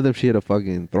 It's one of them. She had a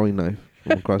fucking throwing knife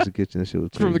from across the kitchen. That shit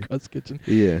was crazy. From across the kitchen.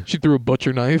 Yeah. She threw a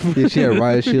butcher knife. Yeah, she had a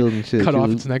riot shield and shit. Cut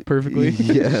off its neck perfectly.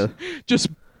 Yeah. Just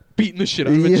beating the shit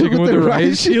out of a chicken with a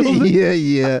riot shield.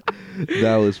 Yeah.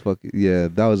 That was fucking,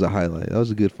 that was a highlight. That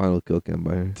was a good final kill cam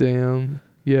by her. Damn.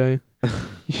 Yeah.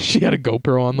 She had a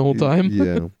GoPro on the whole time.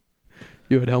 Yeah.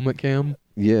 You had helmet cam.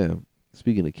 Yeah.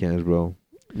 Speaking of cams, bro,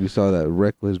 you saw that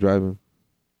reckless driving.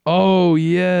 Oh,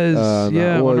 yes. On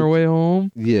her way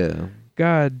home. Yeah.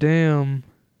 God damn.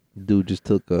 Dude just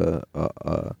took an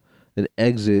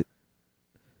exit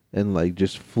and like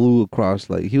just flew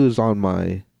across. Like he was on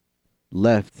my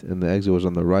left and the exit was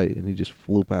on the right, and he just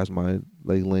flew past my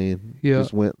like lane. Yeah.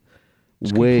 Just went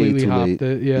way too late.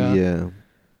 It, yeah. Yeah.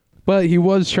 But he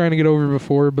was trying to get over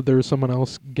before, but there was someone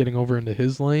else getting over into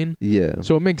his lane. Yeah.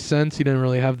 So it makes sense. He didn't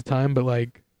really have the time, but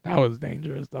like that was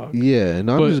dangerous, dog. Yeah, and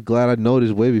I'm just glad I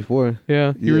noticed way before.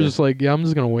 Yeah. You were just like, I'm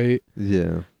just gonna wait.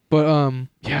 Yeah. But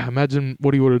imagine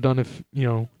what he would have done if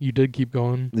you did keep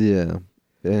going. Yeah.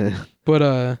 But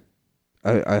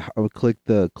I would click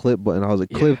the clip button. I was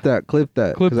like, clip that. Clip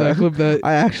that.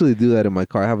 I actually do that in my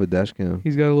car. I have a dash cam.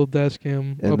 He's got a little dash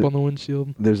cam up on the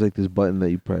windshield. There's like this button that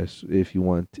you press if you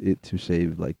want it to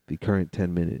save like the current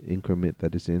 10-minute increment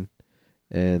that it's in.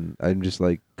 And I'm just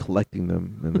like collecting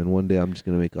them, and then one day I'm just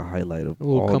gonna make a highlight of a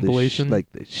little all compilation, like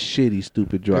the shitty,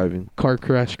 stupid driving. Car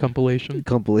crash compilation.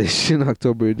 October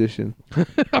edition.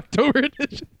 October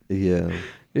edition. Yeah.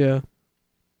 Yeah.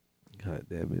 God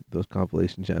damn it! Those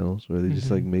compilation channels where they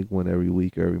just like make one every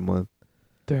week or every month.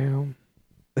 Damn.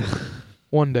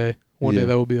 One day that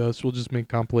will be us. We'll just make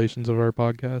compilations of our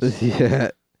podcast. Yeah.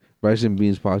 Rice and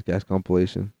Beans podcast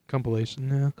compilation.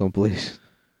 Compilation.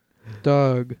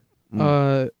 Dog.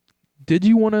 Did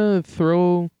you want to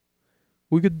throw?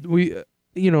 We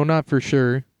not for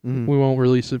sure. Mm-hmm. We won't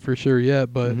release it for sure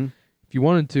yet, but if you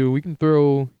wanted to, we can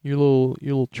throw your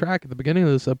little track at the beginning of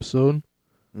this episode.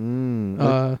 It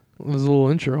was a little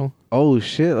intro. Oh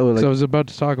shit! So I was about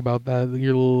to talk about that.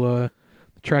 Your little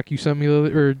track you sent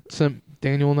me sent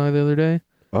Daniel and I the other day.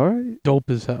 All right. Dope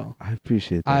as hell. I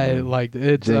appreciate that. I liked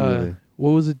it. It's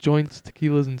what was it? Joints,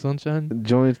 tequilas, and sunshine.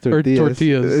 Joints, tortillas. Or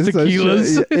tortillas,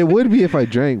 tequilas. It would be if I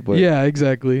drank, but yeah,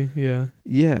 exactly. Yeah.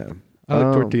 Yeah. I like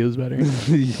Um, tortillas better.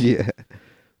 Yeah.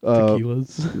 Uh,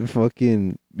 Tequilas.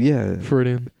 fucking yeah.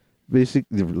 Freudian.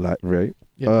 Basically, right.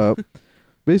 Yeah.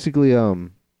 Basically,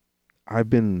 I've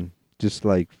been just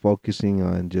like focusing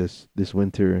on just this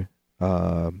winter,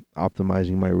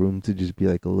 optimizing my room to just be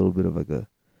like a little bit of like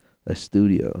a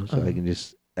studio, so I can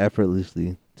just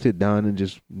effortlessly sit down and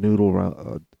just noodle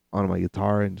around on my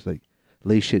guitar and just like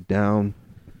lay shit down,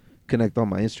 connect all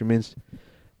my instruments,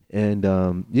 and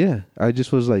yeah, I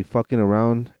just was like fucking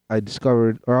around. I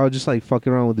discovered, or I was just like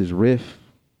fucking around with this riff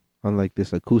on like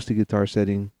this acoustic guitar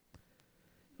setting,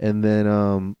 and then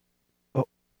oh,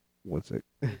 one sec.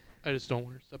 I just don't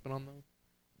want her stepping on the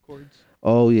chords.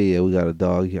 Oh yeah, we got a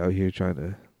dog out here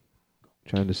trying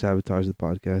to sabotage the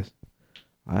podcast.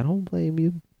 I don't blame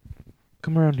you.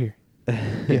 Come around here.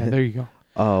 Yeah, there you go.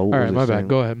 Oh, all right, my bad.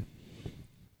 Go ahead.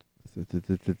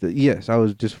 Yes, I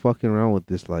was just fucking around with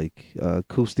this like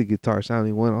acoustic guitar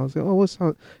sounding one. I was like, oh, what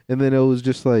sound? And then it was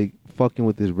just like fucking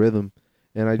with this rhythm,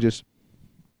 and I just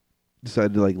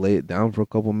decided to like lay it down for a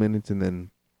couple minutes, and then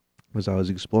as I was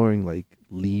exploring like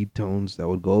lead tones that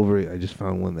would go over it, I just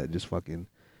found one that just fucking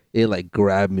it like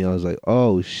grabbed me. I was like,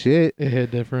 oh shit! It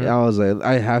hit different. I was like,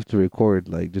 I have to record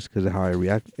like just because of how I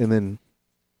react, and then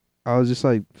I was just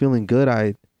like feeling good.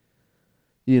 I,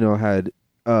 had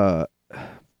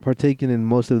partaken in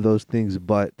most of those things,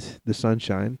 but the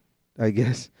sunshine, I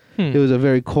guess. It was a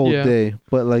very cold day,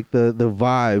 but like the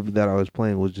vibe that I was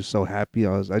playing was just so happy.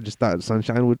 I just thought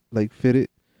sunshine would like fit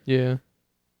it. Yeah.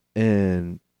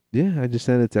 And yeah, I just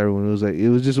sent it to everyone. It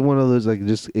was just one of those like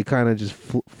it kind of just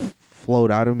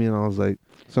flowed out of me, and I was like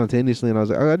spontaneously, and I was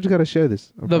like, I just gotta share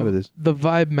this. I'm proud of this. The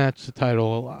vibe matched the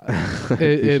title a lot.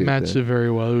 it matched it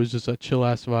very well. It was just a chill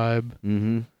ass vibe.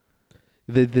 Mm-hmm.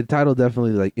 The title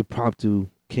definitely like impromptu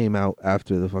came out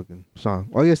after the fucking song.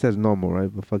 Well, I guess that's normal, right?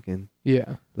 But fucking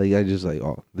yeah, like I just like,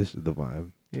 oh, this is the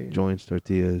vibe. Yeah. Joints,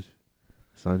 tortillas,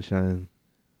 sunshine,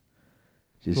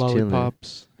 just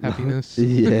lollipops, happiness.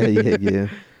 yeah.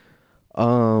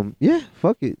 Yeah,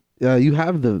 fuck it. You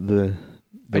have the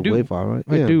WAV file, right?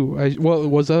 I do. Well,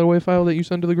 was that a WAV file that you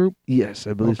sent to the group? Yes,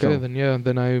 I believe so. Okay,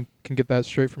 then I can get that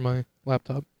straight from my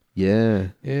laptop. Yeah.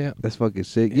 Yeah. That's fucking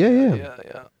sick. Yeah.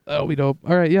 That'll be dope.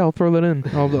 All right, yeah, I'll throw that in.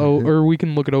 Or we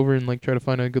can look it over and like try to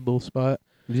find a good little spot.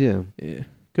 Yeah. Yeah.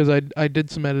 Because I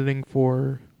did some editing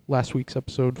for last week's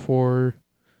episode for,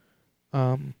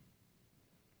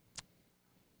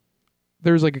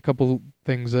 there's like a couple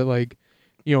things that like,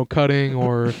 cutting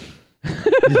or.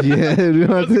 Yeah,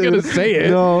 I was gonna say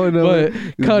it. No, but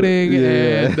cutting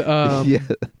and I'm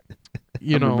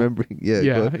remembering.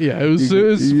 Yeah. It was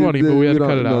funny, but we had to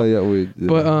cut it out.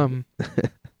 But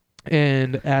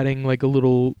and adding like a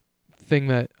little thing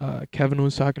that Kevin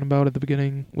was talking about at the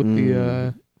beginning with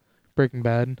the Breaking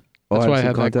Bad. That's why I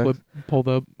had that clip pulled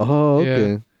up. Oh,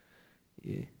 okay.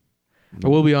 Yeah. I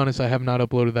will be honest, I have not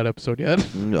uploaded that episode yet.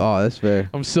 Oh, that's fair.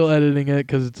 I'm still editing it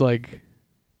because it's like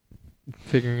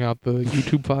figuring out the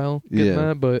YouTube file,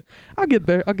 that, but I'll get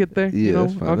there. Yeah,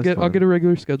 I'll get a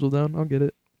regular schedule down. I'll get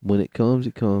it. When it comes,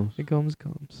 it comes. It comes.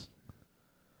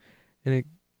 And it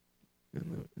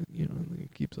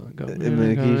keeps on going. And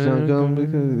then it keeps on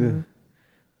going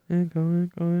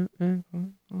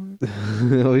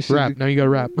Oh, shit. Rap. Now you got to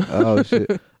rap. Oh shit.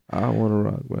 I want to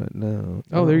rock right now.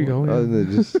 Oh, there you go. Yeah.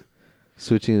 Just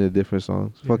switching to different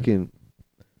songs. Yeah. Fucking,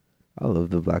 I love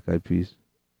the Black Eyed Peas.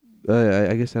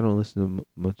 I guess I don't listen to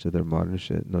much of their modern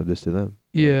shit. No diss to them.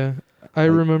 Yeah, I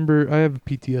remember. I have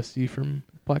PTSD from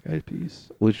Black Eyed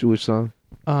Peas. Which song?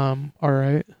 All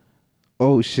right.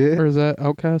 Oh shit. Or is that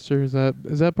Outkast? Or is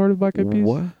that part of Black Eyed Peas?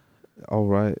 What? All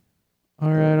right. All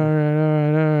right.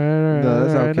 No,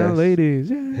 that's Outkast. Now, ladies.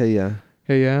 Yeah.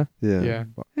 Hey yeah. Yeah.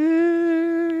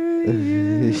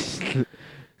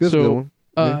 So,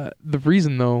 the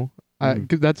reason though,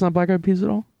 that's not Black Eyed Peas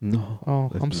at all. No.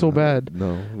 Oh, I'm so bad.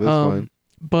 No, that's fine.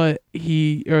 But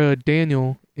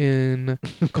Daniel in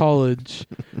college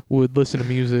would listen to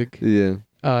music. Yeah.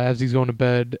 As he's going to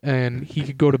bed, and he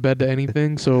could go to bed to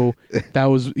anything. So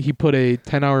he put a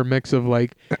 10-hour mix of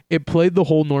like, it played the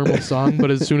whole normal song,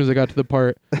 but as soon as I got to the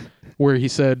part where he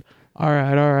said, all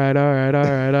right,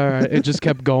 it just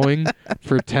kept going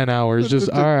for 10 hours. Just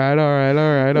all right.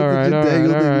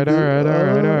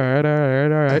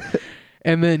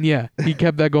 And then he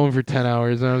kept that going for 10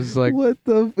 hours, and I was just like, what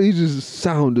the? He just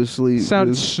sound asleep.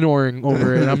 Snoring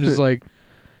over it. And I'm just like,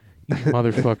 you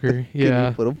motherfucker. Yeah.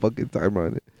 He put a fucking timer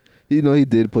on it. He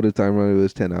did put a timer on it. It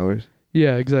was 10 hours.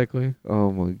 Yeah, exactly.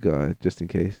 Oh my god! Just in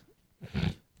case.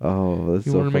 Oh, that's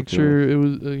you so want to make sure it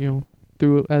was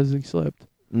through it as he slept.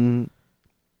 Got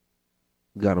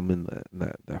him in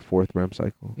that fourth REM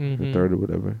cycle, or third or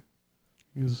whatever.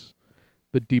 He was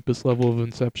the deepest level of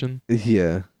Inception.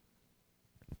 Yeah.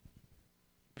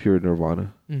 Pure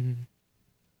Nirvana. Mm-hmm.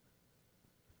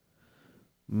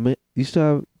 You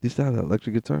still have that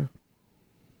electric guitar?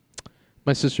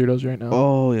 My sister does right now.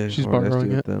 Oh yeah, She's oh, that's borrowing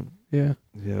good it. with them. Yeah,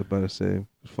 Yeah, about to say,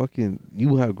 fucking,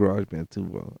 you have GarageBand too,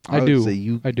 bro. I would do. Say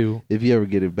you, I do. if you ever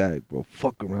get it back, bro,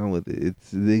 fuck around with it. It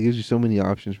gives you so many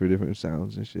options for different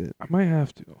sounds and shit. I might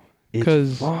have to. It's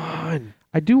 'Cause fun.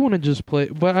 I do want to just play,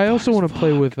 but I also want to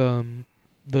play fuck. with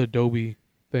the Adobe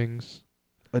things.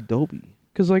 Adobe.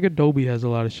 Cause like Adobe has a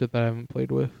lot of shit that I haven't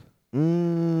played with,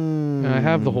 and I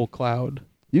have the whole cloud.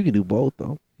 You can do both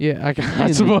though. Yeah, I can. can I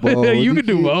do suppose both. you can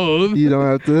do both. You don't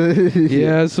have to.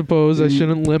 Yeah, I suppose I You-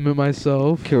 shouldn't limit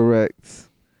myself. Correct.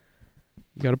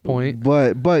 You got a point.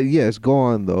 But yes, go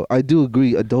on though. I do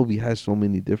agree. Adobe has so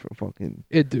many different fucking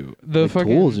It do the like, fucking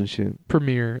tools and shit.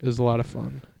 Premiere is a lot of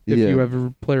fun. If Yeah. you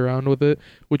ever play around with it,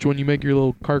 which when you make your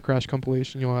little car crash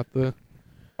compilation, you'll have to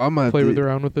I might play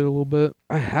around with it a little bit.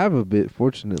 I have a bit,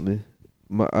 fortunately.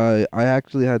 I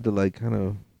actually had to like kind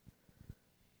of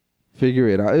figure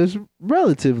it out. It was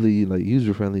relatively like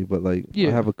user friendly, but like Yeah.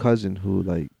 I have a cousin who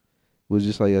like was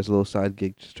just like as a little side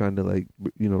gig, just trying to like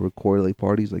record like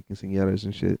parties like quinceañeras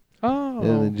and shit, Oh,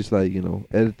 and then just like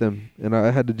edit them. And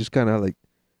I had to just kind of like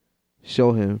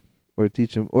show him or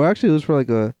teach him. Or actually, it was for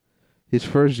like his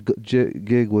first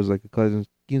gig was like a cousin's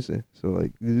quince, so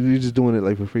like we were just doing it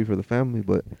like for free for the family,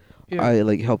 but. yeah. I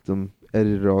like helped them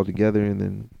edit it all together, and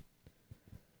then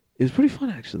it was pretty fun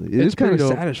actually. It It's is kind of pretty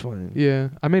dope. satisfying. Yeah,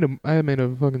 I made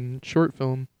a fucking short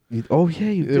film. Oh yeah,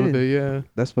 you With did. it, yeah,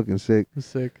 That's fucking sick. it's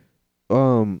sick.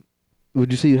 Would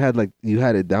you say you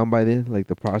had it down by then, like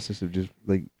the process of just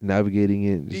like navigating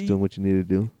it, and just doing what you needed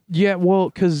to do? Yeah, well,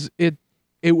 cause it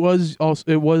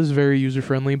was very user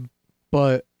friendly,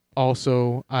 but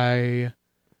also I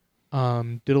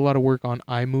did a lot of work on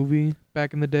iMovie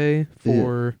back in the day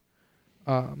for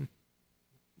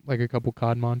like a couple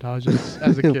COD montages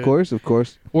as a kid. Of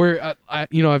course. Where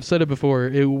I've said it before,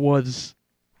 it was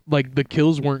like the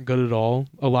kills weren't good at all.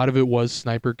 A lot of it was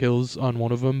sniper kills on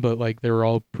one of them, but like they were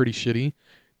all pretty shitty.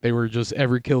 They were just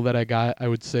every kill that I got, I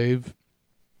would save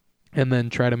and then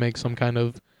try to make some kind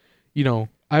of,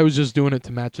 I was just doing it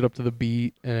to match it up to the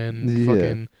beat and Yeah.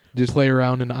 fucking Just play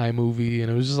around in iMovie,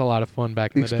 and it was just a lot of fun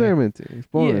back in the day. experimenting,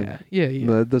 exploring. Yeah.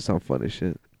 No, that does sound fun as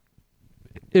shit.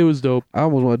 It was dope. I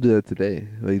almost want to do that today,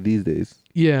 like these days.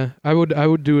 Yeah, I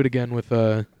would do it again with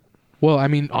well, I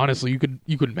mean, honestly,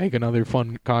 you could make another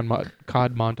fun COD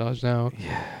montage now.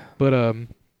 Yeah. But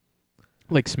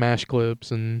like smash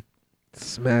clips and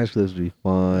Smash Clips would be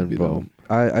fun, That'd be bro. dope.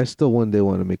 I still one day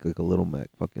want to make like a Little Mac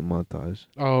fucking montage.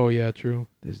 oh yeah, true.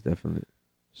 There's definitely.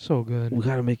 So good. We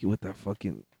gotta make it with that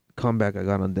fucking comeback I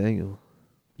got on Daniel.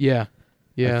 Yeah. I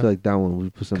Yeah. feel like that one we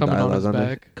put some Coming on dialogue his on there.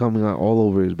 back. Coming on all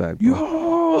over his back. Bro.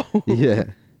 Yo. Yeah.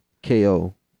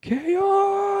 KO.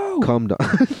 KO. Come down.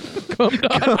 Come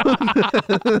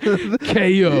done.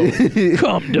 KO.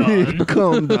 Come done.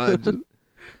 Come down. Just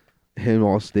him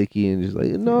all sticky and just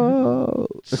like no.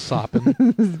 Sopping.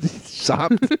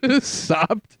 Sopped.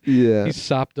 Sopped. Yeah. He's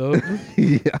sopped up.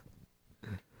 Yeah.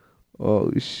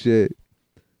 Oh shit.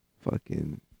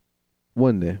 Fucking.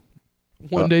 One day.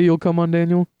 One day you'll come on,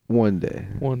 Daniel. One day.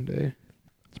 One day.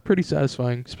 It's pretty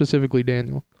satisfying, specifically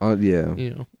Daniel. Yeah.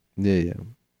 Yeah.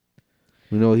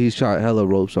 We know he's shot hella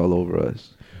ropes all over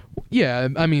us. Yeah,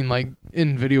 I mean, like,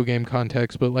 in video game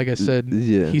context, but like I said,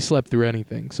 Yeah. he slept through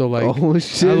anything. So, like, oh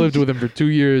shit. I lived with him for 2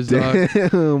 years, dog.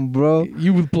 Damn, bro.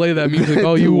 You would play that music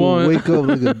all you Dude, want. Wake up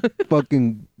like a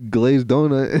fucking glazed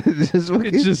donut. Just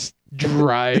fucking, It's just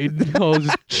dried. All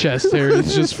his chest hair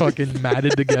is just fucking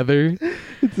matted together.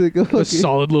 it's like a A fucking,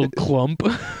 solid little clump.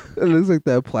 it looks like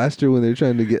that plaster when they're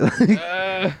trying to get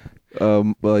like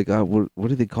what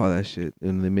do they call that shit?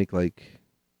 And they make like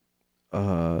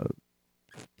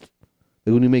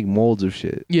when you make molds of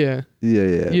shit. Yeah.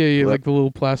 Yeah. Like the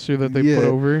little plaster that they put Yeah.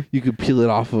 over. You could peel it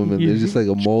off of them, and there's just like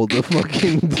a mold of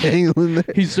fucking dangling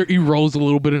there. He rolls a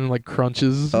little bit and like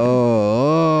crunches.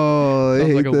 Oh, I Sounds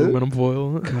hate like that. aluminum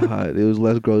foil. God, it was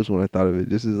less gross when I thought of it.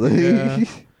 Just as like Yeah.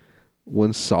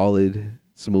 one solid,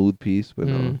 smooth piece, but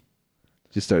no, Mm.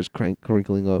 just starts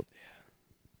crinkling up.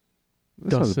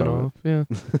 That sounds Dust it about off. Yeah.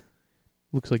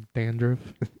 Looks like dandruff.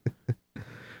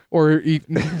 Or he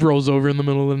rolls over in the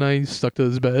middle of the night, stuck to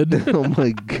his bed. right. Oh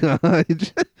my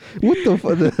god! What the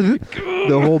fuck?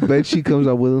 The whole bed sheet comes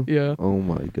out with him. Yeah. Oh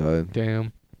my god,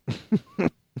 Damn.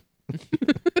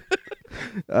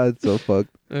 that's so fucked.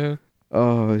 Yeah.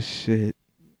 Oh shit!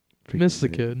 Miss the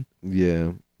Freaking- kid.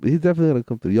 Yeah, he's definitely gotta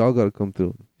come through. Y'all gotta come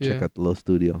through. Check Yeah. out the little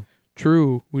studio.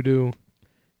 True, we do.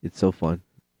 It's so fun.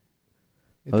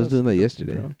 It I was does doing that look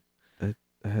yesterday. around.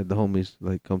 I had the homies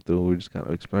like come through. We were just kind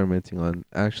of experimenting on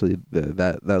actually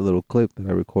that little clip that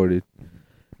I recorded.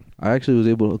 I actually was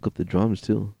able to hook up the drums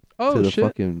too Oh to the shit!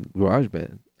 fucking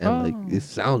GarageBand, and like Oh. it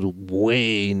sounds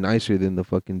way nicer than the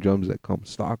fucking drums that come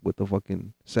stock with the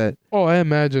fucking set. Oh, I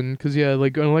imagine, cause yeah,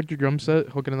 like an electric drum set,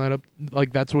 hooking that up,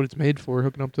 like that's what it's made for,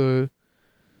 hooking up to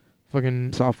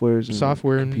fucking Softwares and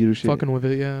software and computer shit. fucking with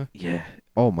it. Yeah. Yeah.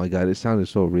 Oh my god, it sounded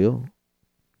so real.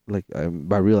 Like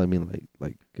by real I mean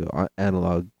like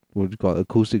analog. What do you call it?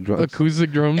 Acoustic drums.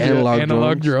 Acoustic drums, Analog yeah.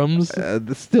 Analog drums.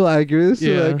 That's still accurate. It's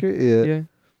still Yeah. accurate. Yeah. Yeah.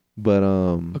 But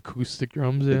Acoustic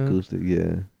drums, yeah. acoustic,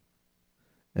 yeah.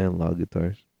 Analog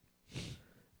guitars.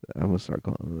 I'm gonna start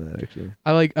calling them that actually.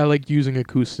 I like using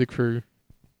acoustic for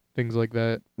things like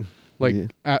that. Like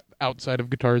Yeah. outside of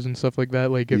guitars and stuff like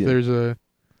that. Like if Yeah. there's a,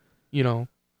 an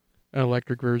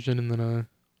electric version and then a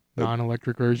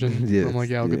non-electric version. Yes, I'm like,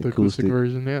 yeah, I'll yeah, get the acoustic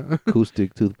version. Yeah.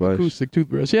 acoustic toothbrush. Acoustic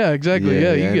toothbrush. Yeah, exactly.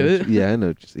 Yeah, you I get know it. Yeah, I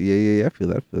know. Yeah. I feel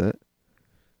that.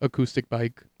 Acoustic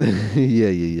bike.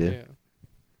 Yeah.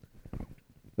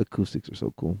 Acoustics are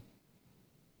so cool.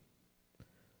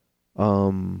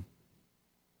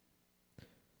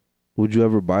 Would you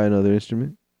ever buy another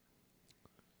instrument?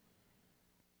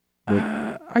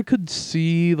 I could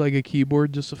see like a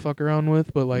keyboard just to fuck around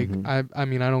with, but like Mhm. I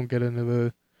mean I don't get into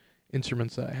the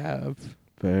instruments that I have,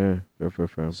 Fair.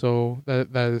 so that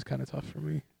is kind of tough for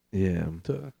me Yeah,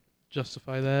 to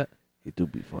justify that. it do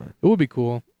be fun. It would be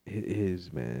cool. It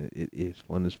is, man. It is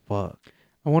fun as fuck.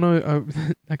 I want to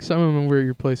next time I'm over at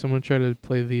your place, I'm gonna try to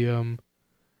play the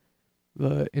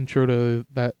intro to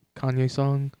that Kanye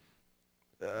song.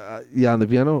 Yeah, on the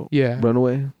piano. Yeah,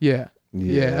 Runaway. yeah,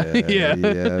 Yeah. Yeah.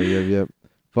 Yep.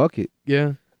 Fuck it.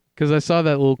 yeah. Because I saw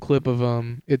that little clip of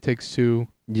It Takes Two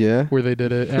Yeah. where they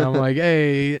did it, and I'm like,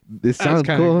 hey, This that's sounds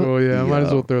kind of cool. cool. Yeah, I might as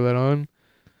well Yo, throw that on.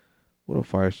 What a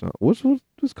fire song. What's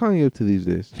Kanye up to these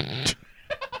days?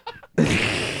 I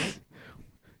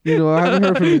haven't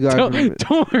heard from the guy.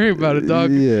 Don't worry about it,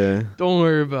 dog. Yeah. Don't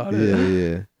worry about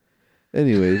it. Yeah.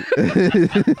 Anyways.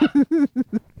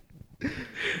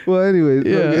 Well, anyways.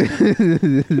 Yeah.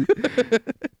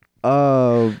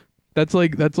 Okay. That's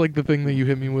like the thing that you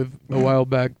hit me with a while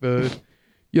back. The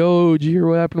yo, did you hear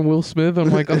what happened to Will Smith? I'm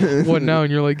like, oh, what now?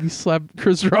 And you're like, he slapped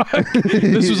Chris Rock.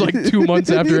 This was like 2 months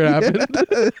after it happened.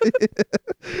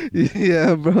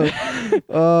 Yeah, bro.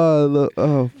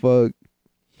 Oh, fuck.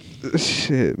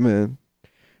 Shit, man.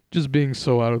 Just being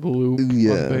so out of the loop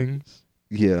Yeah. on things.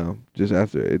 Yeah, just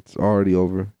after it's already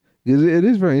over. Because it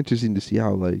is very interesting to see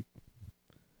how, like,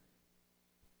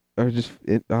 I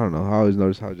don't know, I always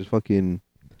notice how just fucking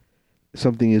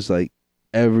something is like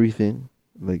everything.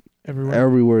 Like, Everywhere.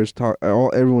 everyone's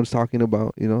talking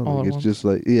about, All like at it's once. just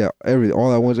like, yeah,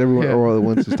 all at once, everyone Yeah. all at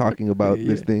once is talking about Yeah.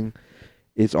 this thing.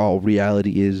 It's all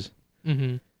reality is.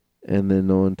 Mm-hmm. And then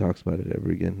no one talks about it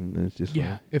ever again. And it's just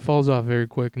Yeah, it falls off very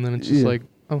quick, and then it's just Yeah. like,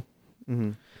 oh,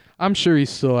 Mm-hmm. I'm sure he's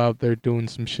still out there doing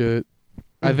some shit.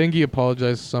 I think he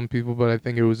apologized to some people, but I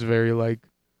think it was very like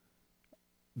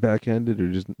Backhanded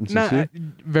or just not insincere?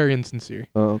 very insincere.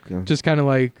 Oh, okay. Just kind of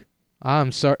like,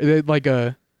 I'm sorry, like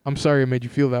I'm sorry I made you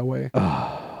feel that way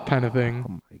kind of thing.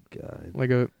 Oh my god. Like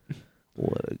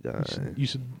What a guy. you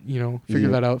should figure Yeah.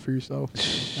 that out for yourself.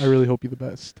 I really hope you the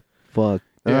best. Fuck.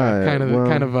 Yeah, Alright, kind of well,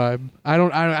 kind of vibe.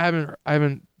 I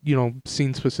haven't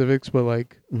seen specifics, but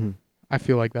like mhm. I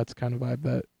feel like that's kind of vibe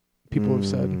that people have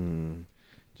said.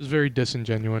 Just very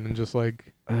disingenuous and just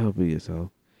like I hope he gets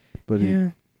help. But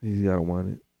he's gotta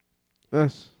want it.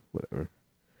 That's whatever.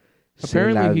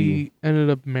 Apparently he ended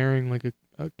up marrying like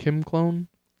a Kim clone.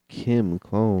 Kim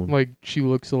clone. Like she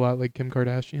looks a lot like Kim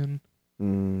Kardashian.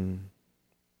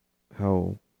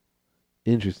 How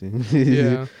interesting.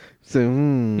 Yeah. So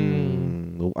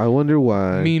I wonder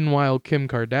why. Meanwhile, Kim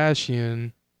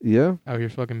Kardashian Yeah. out here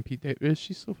fucking Pete Davidson. Is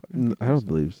she still fucking? Pete I don't Davidson?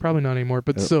 believe so. Probably not anymore,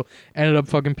 but still ended up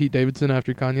fucking Pete Davidson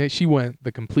after Kanye. She went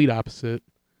the complete opposite.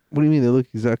 What do you mean they look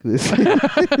exactly the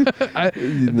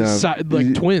same? No,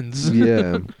 Like twins.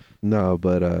 Yeah. No,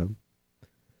 but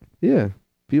yeah.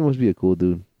 Pete must be a cool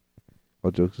dude. All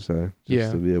jokes aside.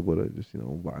 Just to be able to just,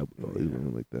 vibe with all these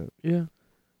women like that. Yeah.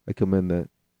 I commend that.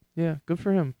 Yeah. Good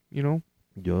for him. Yeah.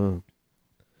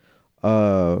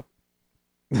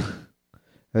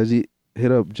 Has he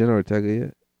hit up Jenna Ortega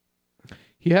yet?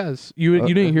 He has. You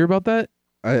didn't hear about that?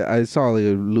 I saw like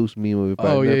a loose meme of it, but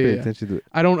I didn't pay attention to it.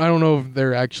 I don't know if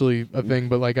they're actually a thing,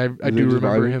 but like I do just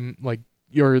remember vibing? him like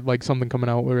like something coming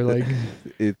out where like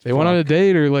It's they went on a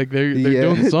date or like they're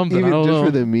doing something. Even I don't just know.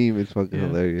 for the meme, it's fucking Yeah.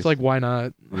 hilarious. It's like why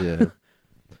not? Yeah.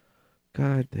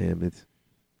 God damn it.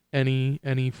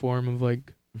 Any form of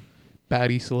like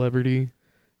baddie celebrity.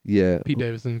 Yeah. Pete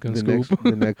Davidson can the scoop.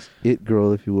 next it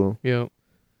girl, if you will. Yeah.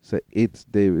 So it's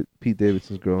Pete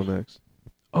Davidson's girl next.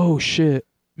 Oh shit.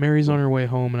 Mary's on her way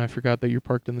home, and I forgot that you're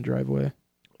parked in the driveway.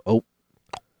 Oh.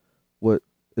 What?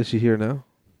 Is she here now?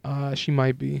 She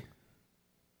might be.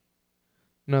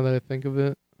 Now that I think of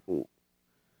it.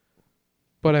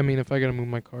 But I mean, if I gotta move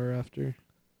my car after.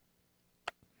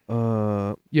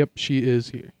 Yep, she is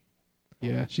here.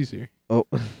 Yeah, she's here. Oh.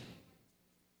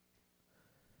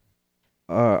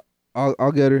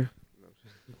 I'll get her.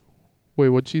 Wait,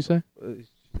 what'd she say?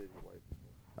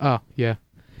 Oh, yeah.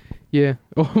 Yeah.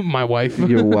 Oh, my wife.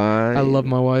 Your wife. I love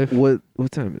my wife. What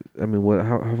time? I mean,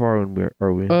 how far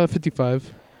are we?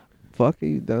 55. Fuck, are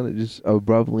you done? It just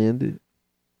abruptly ended.